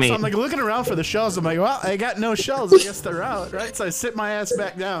taco meat. So I'm like looking around for the shells. I'm like, well, I got no shells. I guess they're out, right? So I sit my ass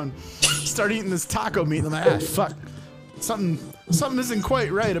back down, start eating this taco meat. And I'm like, ah, fuck. Something isn't quite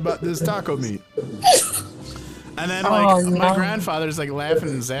right about this taco meat. And then like my grandfather's like laughing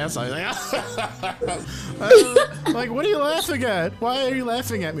his ass off. Like, what are you laughing at? Why are you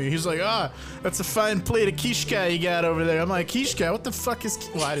laughing at me? He's like, that's a fine plate of kishka you got over there. I'm like, kishka? What the fuck is?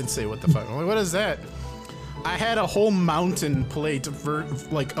 Well, I didn't say what the fuck. I'm like, what is that? I had a whole mountain plate of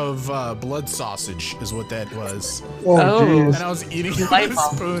blood sausage, is what that was. Oh, and I was eating it with a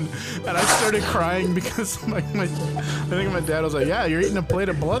spoon, and I started crying because I think my dad was like, "Yeah, you're eating a plate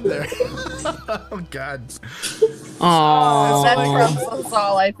of blood there." Oh God. Oh. That's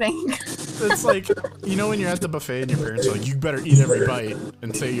all I think. It's like, you know when you're at the buffet and your parents are like, "You better eat every bite,"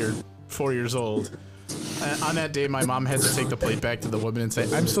 and say you're 4 years old. On that day, my mom had to take the plate back to the woman and say,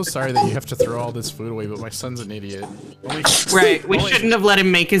 I'm so sorry that you have to throw all this food away, but my son's an idiot. We shouldn't have let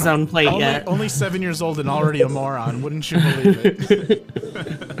him make his own plate yet. Only 7 years old and already a moron. Wouldn't you believe it?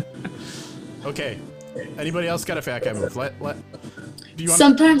 Okay. Anybody else got a fat guy move? Do you want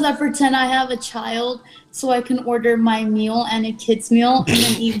Sometimes I pretend I have a child so I can order my meal and a kid's meal and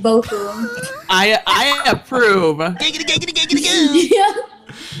then eat both of them. I approve. Yeah.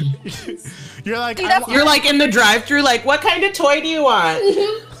 You're like in the drive-thru, like, what kind of toy do you want?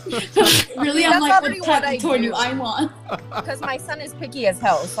 Really, I'm like, what type of toy do I want? Because my son is picky as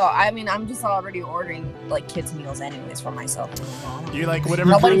hell, so I mean, I'm just already ordering like kids' meals anyways for myself. You're like,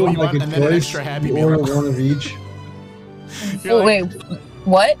 whatever food you want, and then an extra Happy Meal. Order one of each. Wait,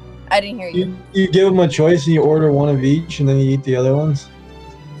 what? I didn't hear you. You give them a choice and you order one of each, and then you eat the other ones.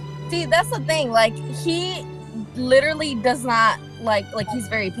 See, that's the thing. Like, he literally does not like he's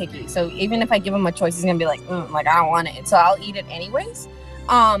very picky. So even if I give him a choice, he's gonna be like, like I don't want it. So I'll eat it anyways.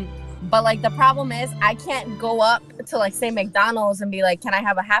 But like the problem is I can't go up to like say McDonald's and be like, can I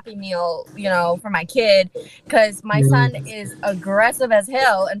have a Happy Meal, you know, for my kid? Because my son is aggressive as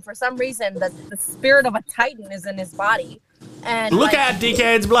hell, and for some reason the spirit of a Titan is in his body. And look at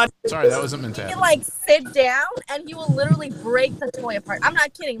DK's blood. Sorry, that wasn't meant to happen. He like sit down and he will literally break the toy apart. I'm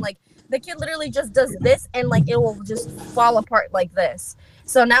not kidding. Like the kid literally just does this and like it will just fall apart like this.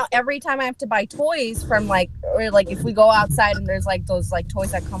 So now every time I have to buy toys from like, or like if we go outside and there's like those like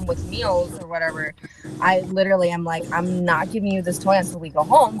toys that come with meals or whatever, I literally am like, I'm not giving you this toy until we go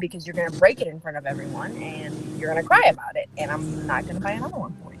home because you're gonna break it in front of everyone and you're gonna cry about it, and I'm not gonna buy another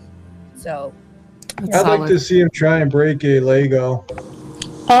one for you. So I'd like to see him try and break a Lego.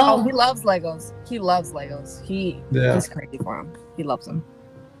 Oh, he loves Legos. He loves Legos. Yeah. He's crazy for him. He loves them.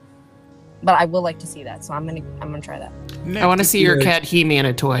 But I will like to see that, so I'm gonna try that. I want to see your cat He-Man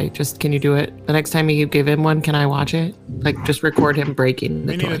a toy. Just can you do it? The next time you give him one, can I watch it? Like just record him breaking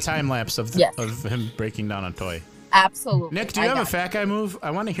the We toy. need a time lapse of him breaking down a toy. Absolutely. Nick, do you have a fat guy move?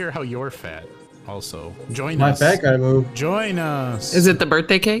 I want to hear how you're fat. Also, join My us. fat guy move. Join us. Is it the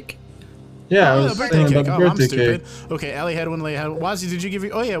birthday cake? Yeah, I Oh, was the birthday saying cake. about the Oh, I'm birthday stupid. cake. Okay, Allie had one. Leigh had one. Wazzy, did you give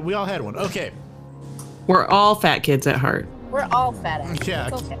you? Oh yeah, we all had one. Okay. We're all fat kids at heart. We're all fat ass. Yeah,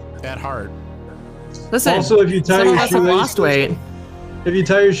 It's okay. at heart. Listen, Also, if you tie some your of us have lost weight. shoelaces, if you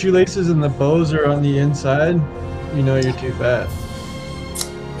tie your shoelaces and the bows are on the inside, you know you're too fat.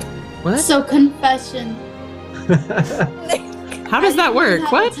 What? So confession. How does that work?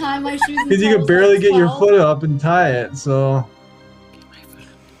 What? Tie my shoes Because you can barely get your foot up and tie it, so.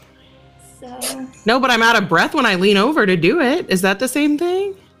 No, but I'm out of breath when I lean over to do it. Is that the same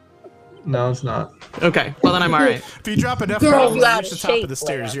thing? No, it's not. Okay, well then I'm all right. If you drop enough Girl, pounds you and out reach of the top of shape, the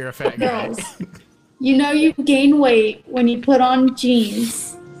stairs, you're a fat guy. Girls, you know you gain weight when you put on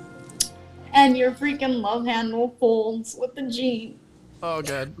jeans and your freaking love handle folds with the jean. Oh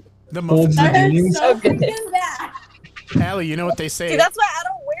god. The Holds muffin. the That hurts beans. so freaking bad. Allie, you know what they say? See, that's why I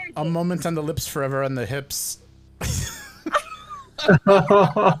don't wear A moment on the lips, forever on the hips.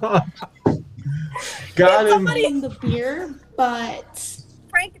 Got him. Somebody in the beer, but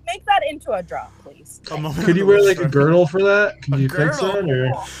Frank, make that into a drop, please. A moment Could on you the wear lips like a forever. girdle for that? Can you fix girdle?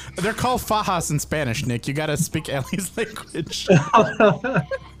 that? They're called fajas in Spanish, Nick. You gotta speak Allie's language. Or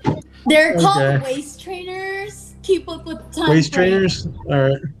they're called Okay. waist trainers. Keep up with the time. waist frame. trainers? All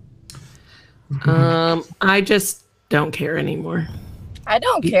right. I just don't care anymore. I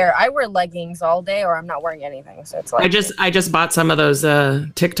don't care. I wear leggings all day, or I'm not wearing anything. So it's like I just bought some of those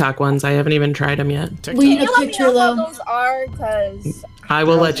TikTok ones. I haven't even tried them yet. We need Can you a let me picture know how though. those are? Because I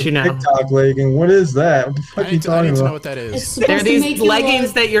will let you know. TikTok legging. What is that? What the fuck are you I talking need to know about? what that It's is. supposed They're to these make you leggings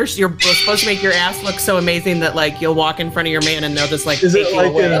look- that you're supposed to make your ass look so amazing that like you'll walk in front of your man and they'll just like Is take it you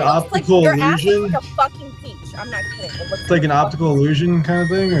like away. an optical your ass illusion? looks like a fucking peach. I'm not kidding. It looks It's like an optical illusion kind of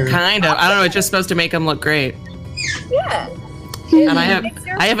thing, or Kind of. I don't know. It's just supposed to make them look great. Yeah. And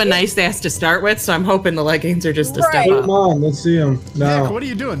I have a nice ass to start with, so I'm hoping the leggings are just a step put up. them on. Let's see them Nick, now. what are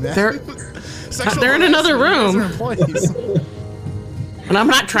you doing, man? They're in another room. Employees. And I'm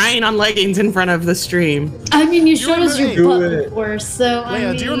not trying on leggings in front of the stream. I mean, you showed us your Do butt it. before, so I Leia,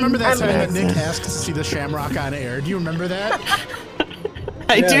 mean, do you remember that I time that mean, Nick asked to see the Shamrock on air? Do you remember that?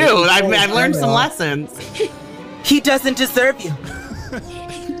 I Yeah, do. it's I've learned some camera. lessons. He doesn't deserve you.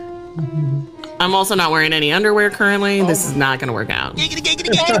 I'm also not wearing any underwear currently. This is not going to work out.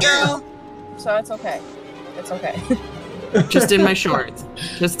 So it's okay. It's okay. Just in my shorts.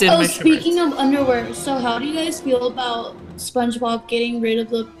 Just in Oh, my shorts. speaking of underwear, so how do you guys feel about SpongeBob getting rid of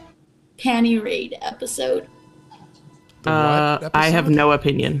the panty raid episode? I have no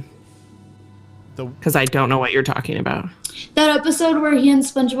opinion. Because I don't know what you're talking about. That episode where he and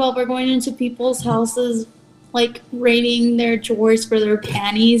SpongeBob are going into people's houses, like raiding their drawers for their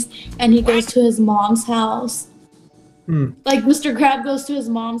panties, and he goes to his mom's house. Like Mr. Crab goes to his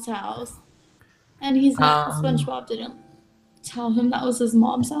mom's house, and he's not. SpongeBob didn't tell him that was his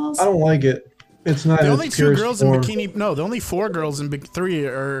mom's house. I don't like it. It's not. The its only two purest girls form. in bikini. No, the only four girls in big three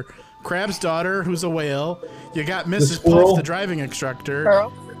are Crab's daughter, who's a whale. You got Mrs. squirrel? Puff, the driving instructor.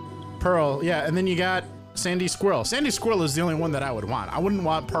 Pearl, yeah, and then you got Sandy Squirrel. Sandy Squirrel is the only one that I would want. I wouldn't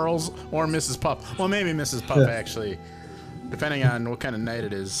want Pearls or Mrs. Puff. Well, maybe Mrs. Puff actually, depending on what kind of night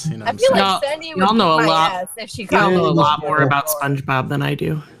it is. You know. I feel like Sandy would Y'all know beat a my lot. ass if she Y'all know a called lot me. more about SpongeBob than I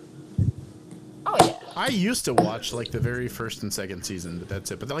do. Oh yeah. I used to watch like the very first and second season, but that's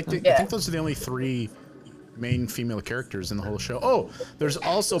it. But like, I Yeah. think those are the only three main female characters in the whole show. Oh, there's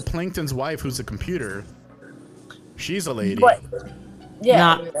also Plankton's wife, who's a computer. She's a lady. But yeah,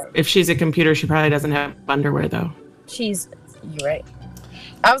 Not, you're right. if she's a computer, she probably doesn't have underwear though. You're right.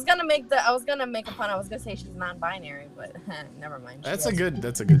 I was gonna make a pun. I was gonna say she's non-binary, but never mind. That's a good joke.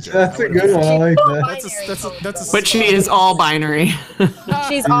 That's a good one. I like that. That's a But she is all binary.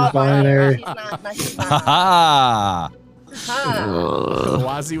 She's all binary. She's not. No, she's Ha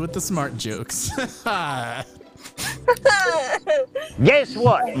Wazzy with the smart jokes. Guess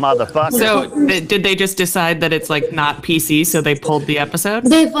what, motherfucker? So did they just decide that it's like not PC, so they pulled the episode?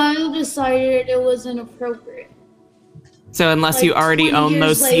 They finally decided it was inappropriate. So unless Like you already 20 own years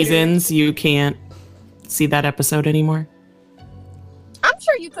those later. seasons, you can't see that episode anymore. I'm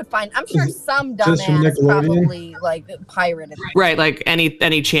sure you could find. I'm sure some this from dumbass Nickelodeon? probably like pirated. it. Right, like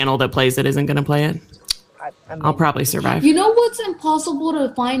any channel that plays it isn't going to play it. I mean, I'll probably survive. You know what's impossible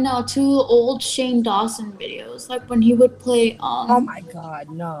to find now too? Old Shane Dawson videos, like when he would play. Oh my God,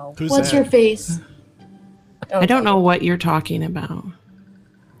 no. Who's What's that? your face? I don't know what you're talking about.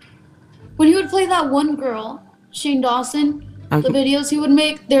 When he would play that one girl, Shane Dawson, Um, the videos he would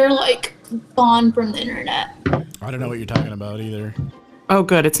make, they're like gone from the internet. I don't know what you're talking about either. Oh,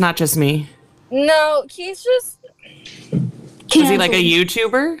 good. It's not just me. No, he's just Is he like a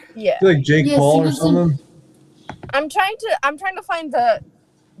YouTuber? yeah. Like Jake Yes, Paul he or was in- something. I'm trying to find the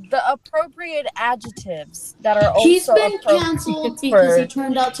appropriate adjectives that are also He's been appropriate canceled for- because he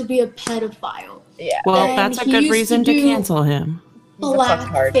turned out to be a pedophile. Yeah. Well, And that's a he good used reason to to do cancel him.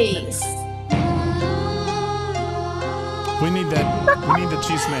 Blackface. We need the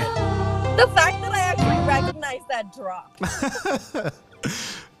cheese man. The fact that I actually recognize that drop.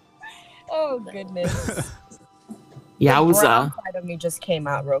 Oh goodness. The brown Yowza. side of me just came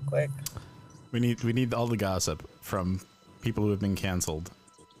out real quick. We need all the gossip from people who have been canceled.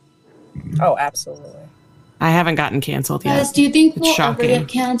 Oh, absolutely. I haven't gotten canceled yet. Guys, do you think It's we'll ever shocking. get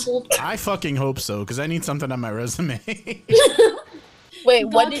canceled? I fucking hope so, because I need something on my resume. Wait,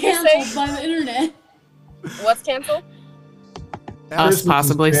 what Got did you canceled say? by the internet. What's canceled? Us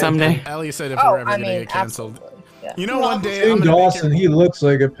possibly someday. Ellie said if Oh, we're ever I gonna mean, get canceled. absolutely. You know, one day Shane Dawson, he looks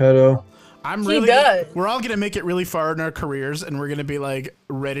like a pedo. We're all gonna make it really far in our careers, and we're gonna be like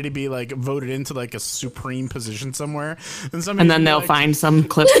ready to be like voted into like a supreme position somewhere. And then they'll find some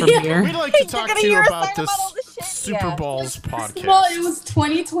clip from here. We'd like to talk to you about this Super Balls podcast. Well, it was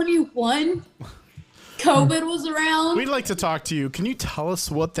 2021. COVID was around. We'd like to talk to you. Can you tell us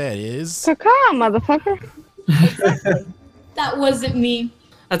what that is? Caca, motherfucker. That wasn't me.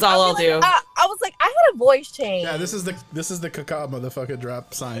 That's all I'll do. I was like, I had a voice change. Yeah, this is the caca motherfucker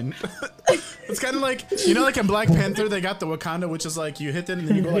drop sign. It's kind of like, you know, like in Black Panther, they got the Wakanda, which is like you hit it and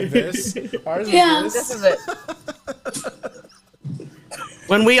then you go like this. Ours is this. This is it.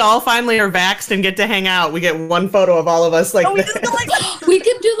 When we all finally are vaxxed and get to hang out, we get one photo of all of us like this. We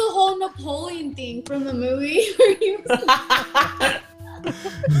could do the whole Napoleon thing from the movie.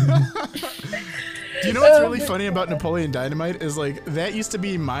 Do you know what's really funny about Napoleon Dynamite is like that used to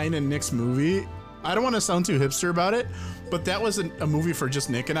be mine and Nick's movie. I don't want to sound too hipster about it, but that was a movie for just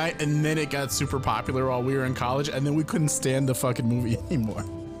Nick and I, and then it got super popular while we were in college, and then we couldn't stand the fucking movie anymore.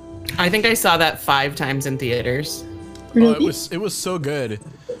 I think I saw that 5 times in theaters. Oh, it was so good,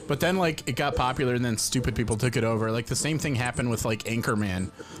 but then like it got popular and then stupid people took it over. Like the same thing happened with like Anchorman.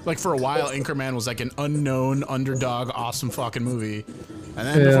 Like for a while, Anchorman was like an unknown underdog, awesome fucking movie, and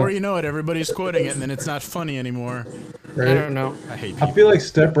then before you know it, everybody's quoting it, and then it's not funny anymore. Right? I don't know. I hate people. I feel like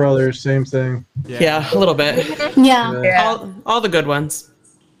Step Brothers, same thing. Yeah, a little bit. Yeah. All the good ones.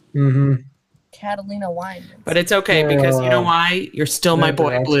 Mm-hmm. Catalina Wine. But it's okay because you know why? You're still my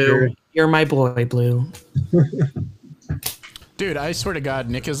boy Blue. Scary. You're my boy Blue. Dude, I swear to God,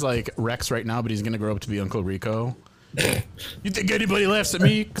 Nick is like Rex right now, but he's gonna grow up to be Uncle Rico. You think anybody laughs at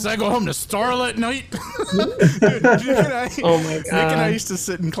me because I go home to Starla at night? Dude, oh my God. Nick and I used to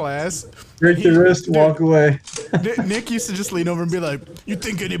sit in class. Break the wrist, walk away. Nick used to just lean over and be like, "You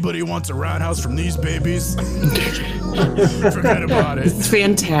think anybody wants a roundhouse from these babies?" Forget about it. It's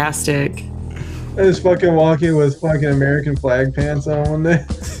fantastic. I was fucking walking with fucking American flag pants on one day.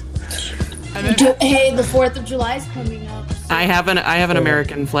 Hey, the 4th of July is coming up. I have an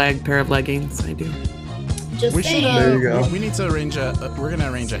American flag pair of leggings. I do. Just We should. saying. There you go. We need to arrange we're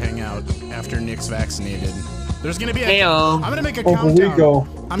gonna arrange a hangout after Nick's vaccinated. There's gonna be a. Heyo. I'm gonna make a Uncle countdown. Rico.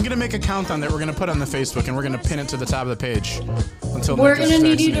 I'm gonna make a countdown that we're gonna put on the Facebook and we're gonna pin it to the top of the page until We're Nick is gonna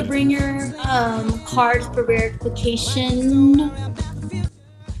need you to vaccinated. bring your cards for verification,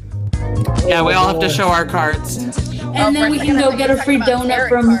 Yeah, we all have to show our cards. and then we can go get a free donut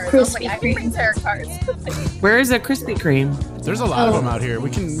from Krispy Kreme. Where is a Krispy Kreme? There's a lot of them out here. We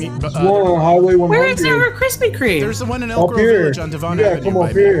can meet. One on Highway 100. Where is there a Krispy Kreme? There's the one in Elk Up Grove here. Village on Devon Yeah, Avenue. come up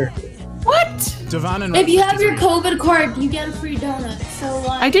by me. here. What? Devon and If you Route have your 53. COVID card, you get a free donut. So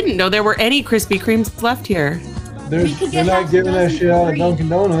I didn't know there were any Krispy Kremes left here. We could They're get not half a giving that dozen shit for out at free. Dunkin'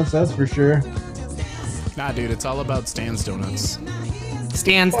 Donuts, that's for sure. Nah, dude, it's all about Stan's Donuts.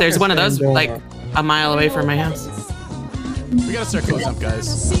 Stan's, there's one of those Stan's like donut. a mile away from my house. We gotta start closing up,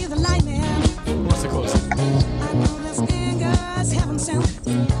 guys. Who wants to close it? Do you guys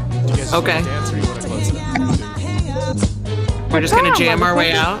Okay. want to dance or you want to close it up? We're just gonna jam our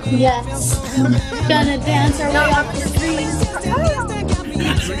way out. Yes. Gonna dance our way up the street.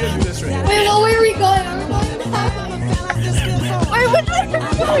 We're gonna do this right here. Wait, well, where are we going? Are we going to have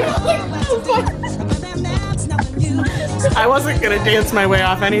I wasn't gonna dance my way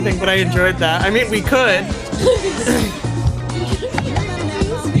off anything, but I enjoyed that. I mean, we could.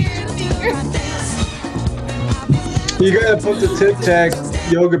 You gotta put the Tic Tac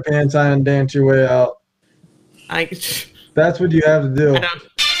yoga pants on and dance your way out. That's what you have to do. I don't.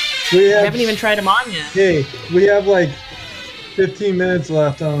 We I haven't even tried them on yet. Hey, we have like 15 minutes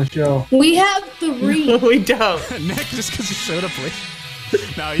left on the show. We have 3. We don't. Nick, just because you showed up late.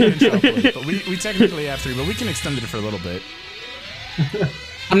 No, you didn't show up late, but we technically have 3, but we can extend it for a little bit.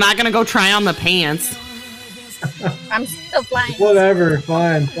 I'm not gonna go try on the pants. I'm still flying. Whatever,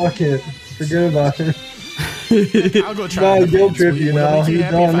 fine, fuck it. Forget about it. I'll go try Not the a guilt pants. trip, Would you it know. make you You're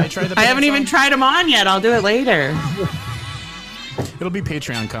happy if done. I try the I haven't pants even on? tried them on yet. I'll do it later. It'll be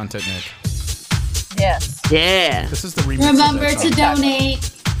Patreon content, Nick. Yes. Yeah. This is the remix. of Remember that to song.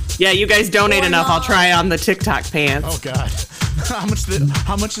 donate. Yeah, you guys donate enough. I'll try on the TikTok pants. Oh God. How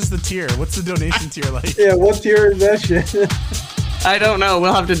much is the tier? What's the donation tier like? Yeah, what tier is that shit? I don't know.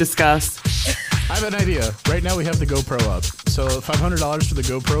 We'll have to discuss. I have an idea. Right now we have the GoPro up. So $500 for the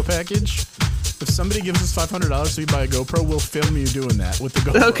GoPro package. If somebody gives us $500 so we buy a GoPro, we'll film you doing that with the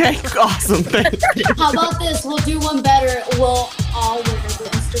GoPro. Okay, awesome. Thank you. How about this? We'll do one better. We'll all wear the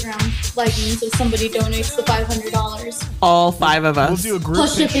Instagram leggings if somebody donates the $500. All 5 of us. We'll do a group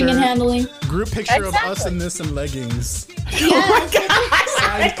Plus shipping and handling. Group picture of us in this in leggings. Yes.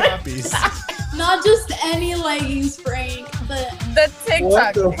 Signed copies. Not just any leggings, Frank. The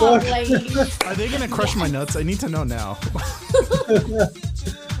What the fuck? leggings. Are they gonna crush my nuts? I need to know now.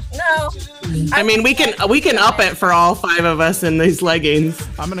 No. I mean, we can up it for all 5 of us in these leggings.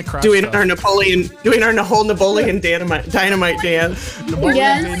 I'm gonna crush doing stuff. our whole Napoleon dynamite dance.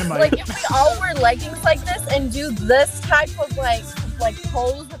 Yes. Like if we all wear leggings like this and do this type of like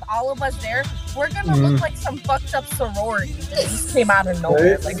pose with all of us there, we're gonna look like some fucked up sorority that just came out of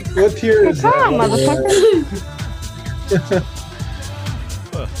nowhere. Right? Like, What tier is that? Come on, motherfucker.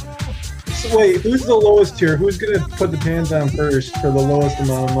 So wait, who's the lowest tier? Who's gonna put the pants on first for the lowest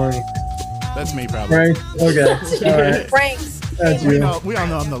amount of money? That's me, probably. Frank? Okay. Alright. Frank. That's We you. all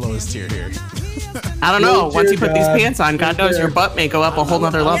know I'm the lowest tier here. I don't know. Low Once tier you put these guy. pants on, God knows your butt may go up a whole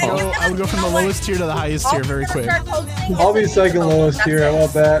nother level. I would go from the lowest tier to the highest tier very quick. I'll be second lowest tier. I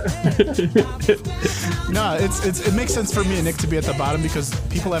want that. No, it makes sense for me and Nick to be at the bottom because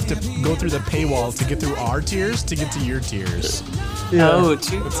people have to go through the paywall to get through our tiers to get to your tiers. Yeah. Oh, It's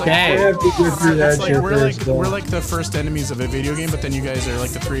like, I have to go through that it's like shit we're first, like though. we're like the first enemies of a video game, but then you guys are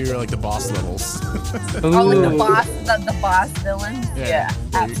like the 3 are like the boss levels. oh, like the boss villain. Yeah. Yeah,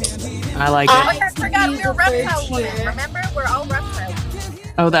 absolutely. I like Oh, it. I forgot we were reptile tier. women. Remember, we're all reptile.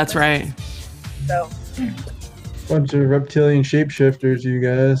 Oh, that's right. So Bunch of reptilian shapeshifters, you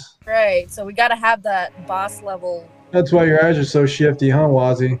guys. right. So we gotta have that boss level. That's why your eyes are so shifty, huh,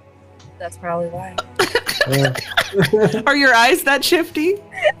 Wazzy? That's probably why. Yeah. Are your eyes that shifty?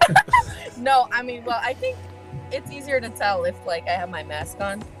 No, I mean, well, I think it's easier to tell if like I have my mask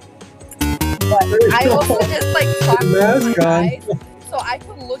on. But I also just like talk with Mask my on. eyes, so I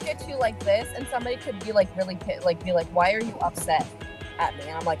could look at you like this, and somebody could be like really be like, "Why are you upset at me?"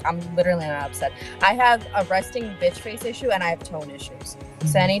 And I'm like, "I'm literally not upset. I have a resting bitch face issue, and I have tone issues.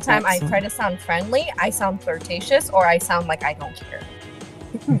 So anytime I try to sound friendly, I sound flirtatious, or I sound like I don't care."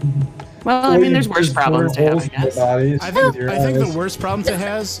 Well, I mean, there's worse problems to have, I guess. I think the worst problem to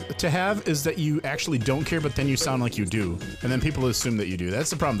have is that you actually don't care, but then you sound like you do, and then people assume that you do.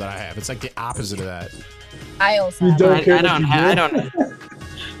 That's the problem that I have. It's like the opposite of that. I also You don't care I don't what you have. I do? don't.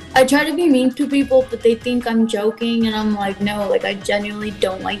 I try to be mean to people, but they think I'm joking, and I'm like, no, like I genuinely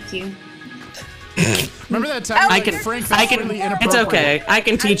don't like you. Remember that time? I can. Frank, I that's can. really It's inappropriate. okay. I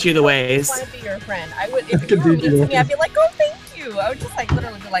can teach you the ways. I want to be your friend. I would if you were mean to me. I'd be like, "Oh, thank you." I would just like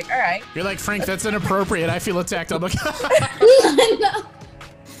literally be like, "All right." You're like, Frank, that's inappropriate. I feel attacked. I'm like,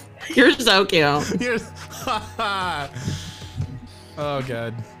 You're so cute. You're- oh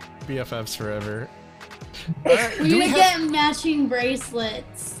god, BFFs forever. Alright, We do need we to have- get matching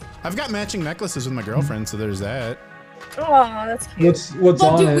bracelets. I've got matching necklaces with my girlfriend, so there's that. Oh, that's cute. What's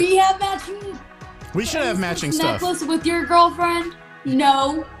But on do it? we have matching We should have matching stuff. necklace with your girlfriend?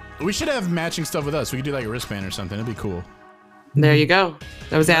 No. We should have matching stuff with us. We could do like a wristband or something. It'd be cool. There you go.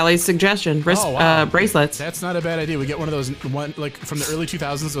 That was Allie's suggestion. Wrist Oh, wow. bracelets. That's not a bad idea. We get one of those like from the early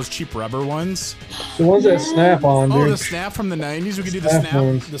 2000s, those cheap rubber ones. The ones that snap on, Oh, dude. the snap from the 90s. We could do the Snap snap.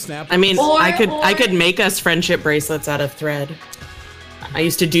 ones. The snap. I mean, Or- I could make us friendship bracelets out of thread. I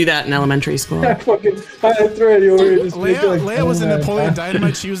used to do that in elementary school. I had thread over here. Just make it Leia, like Leia was in phone Napoleon knife.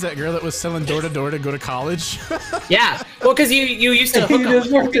 Dynamite. She was that girl that was selling door to door to go to college. Yeah. Well, because you used to You hook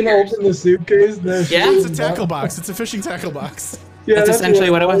just up. fucking open the suitcase. And there's Yeah. It's a tackle box. It's a fishing tackle box. Yeah, That's essentially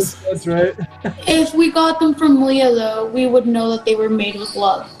what it was. That's right. If we got them from Leah, though, we would know that they were made with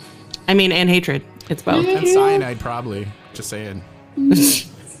love. I mean, and hatred. It's both. And cyanide, probably. Just saying.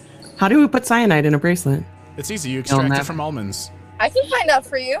 How do we put cyanide in a bracelet? It's easy. You extract never. it from almonds. I can find out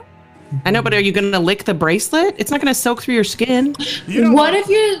for you. I know, but are you going to lick the bracelet? It's not going to soak through your skin. What if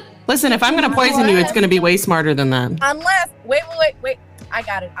you... Listen, if I'm going to poison you, it's going to be way smarter than that. Unless, wait. I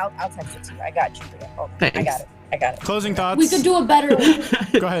got it. I'll text it to you. I got you. Oh, I Thanks. got it. I got it. Closing thoughts. We could do a better one.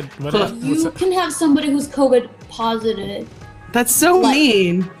 Go ahead. You can have somebody who's COVID positive. That's so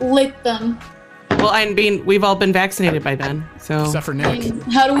mean. Lick them. Well, we've all been vaccinated by then, so. Except for Nick.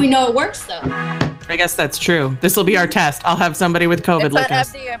 How do we know it works, though? I guess that's true. This will be our test. I'll have somebody with COVID It's not lick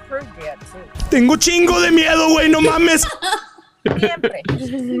us. FDA approved yet, too. Tengo chingo de miedo, güey, no mames.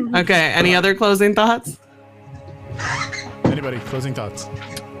 Okay, any other closing thoughts? Anybody? Closing thoughts.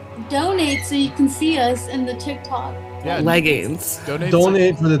 Donate so you can see us in the TikTok. Yeah. Leggings.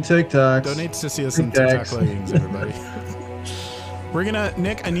 Donate for the TikToks. Donate to see us in TikToks. TikTok leggings, everybody. We're gonna,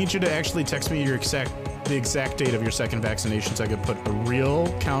 Nick, I need you to actually text me the exact date of your second vaccination so I could put a real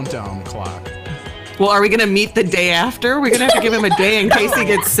countdown clock. Well, are we gonna meet the day after? We're gonna have to give him a day in case he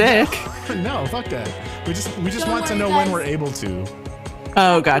gets sick. No, fuck that. We just want to know when we're able to.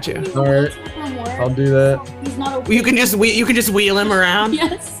 Oh, got you. All right, I'll do that. He's not a You can just wheel him around.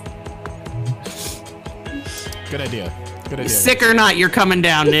 Yes. Good idea. Good idea. Sick or not, you're coming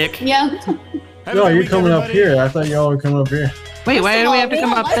down, Nick. Yeah. No, you're coming up here. I thought y'all were coming up here. Wait, why do we have to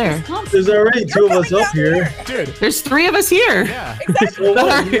come up there? There's already 2 of us up here. Dude, there's 3 of us here. Yeah. So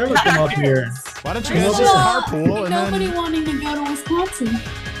what? You never come up here. Why don't you guys just carpool and Nobody then... wanting to go to Wisconsin.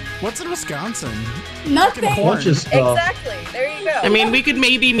 What's in Wisconsin? Nothing. A bunch of stuff. Exactly. There you go. I mean, we could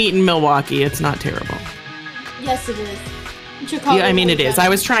maybe meet in Milwaukee. It's not terrible. Yes, it is. Chicago. Yeah, I mean, it is. I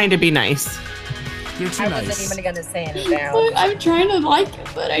was trying to be nice. You're too I nice. wasn't even gonna say anything. Look, I'm trying to like it,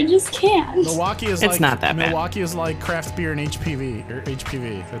 but I just can't. Milwaukee is It's like not that bad. Milwaukee is like craft beer and HPV.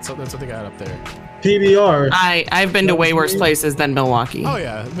 That's what they got up there. PBR. I've been to way worse places than Milwaukee. Oh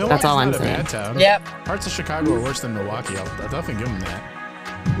yeah, Milwaukee's That's all not I'm a saying. bad town. Yep. Parts of Chicago are worse than Milwaukee. I'll definitely give them that.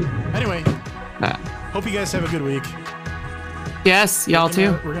 Anyway, hope you guys have a good week. Yes, y'all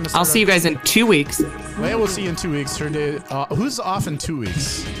too. We're gonna I'll start see you up- guys in 2 weeks. Leia will see you in 2 weeks. Her day. Who's off in 2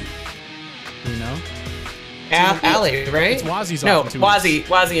 weeks? Do you know? Allie, right? It's Wazzy's No, off in 2 weeks.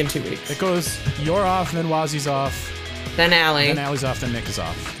 Wazzy in 2 weeks. It goes, you're off, then Wazzy's off, Then Allie. then Allie's off, then Nick is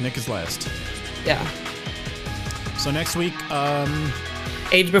off. Nick is last. Yeah. So next week,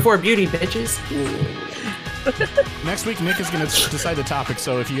 Age before beauty, bitches. next week Nick is gonna decide the topic.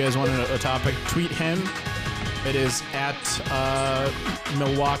 So if you guys want a topic, tweet him. It is at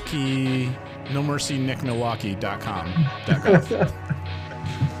Milwaukee, nomercynickmilwaukee.com.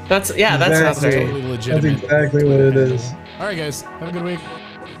 That's right. Totally legitimate. That's exactly what it is. All right, guys, have a good week.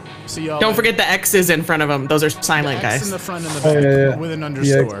 See y'all. Don't forget the X's in front of them. Those are silent, the X guys. in the front and the Oh, back yeah. with an The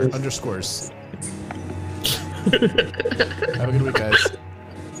underscore. X's. Underscores. Have a good week, guys.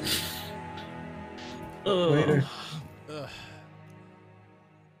 Later. Ugh.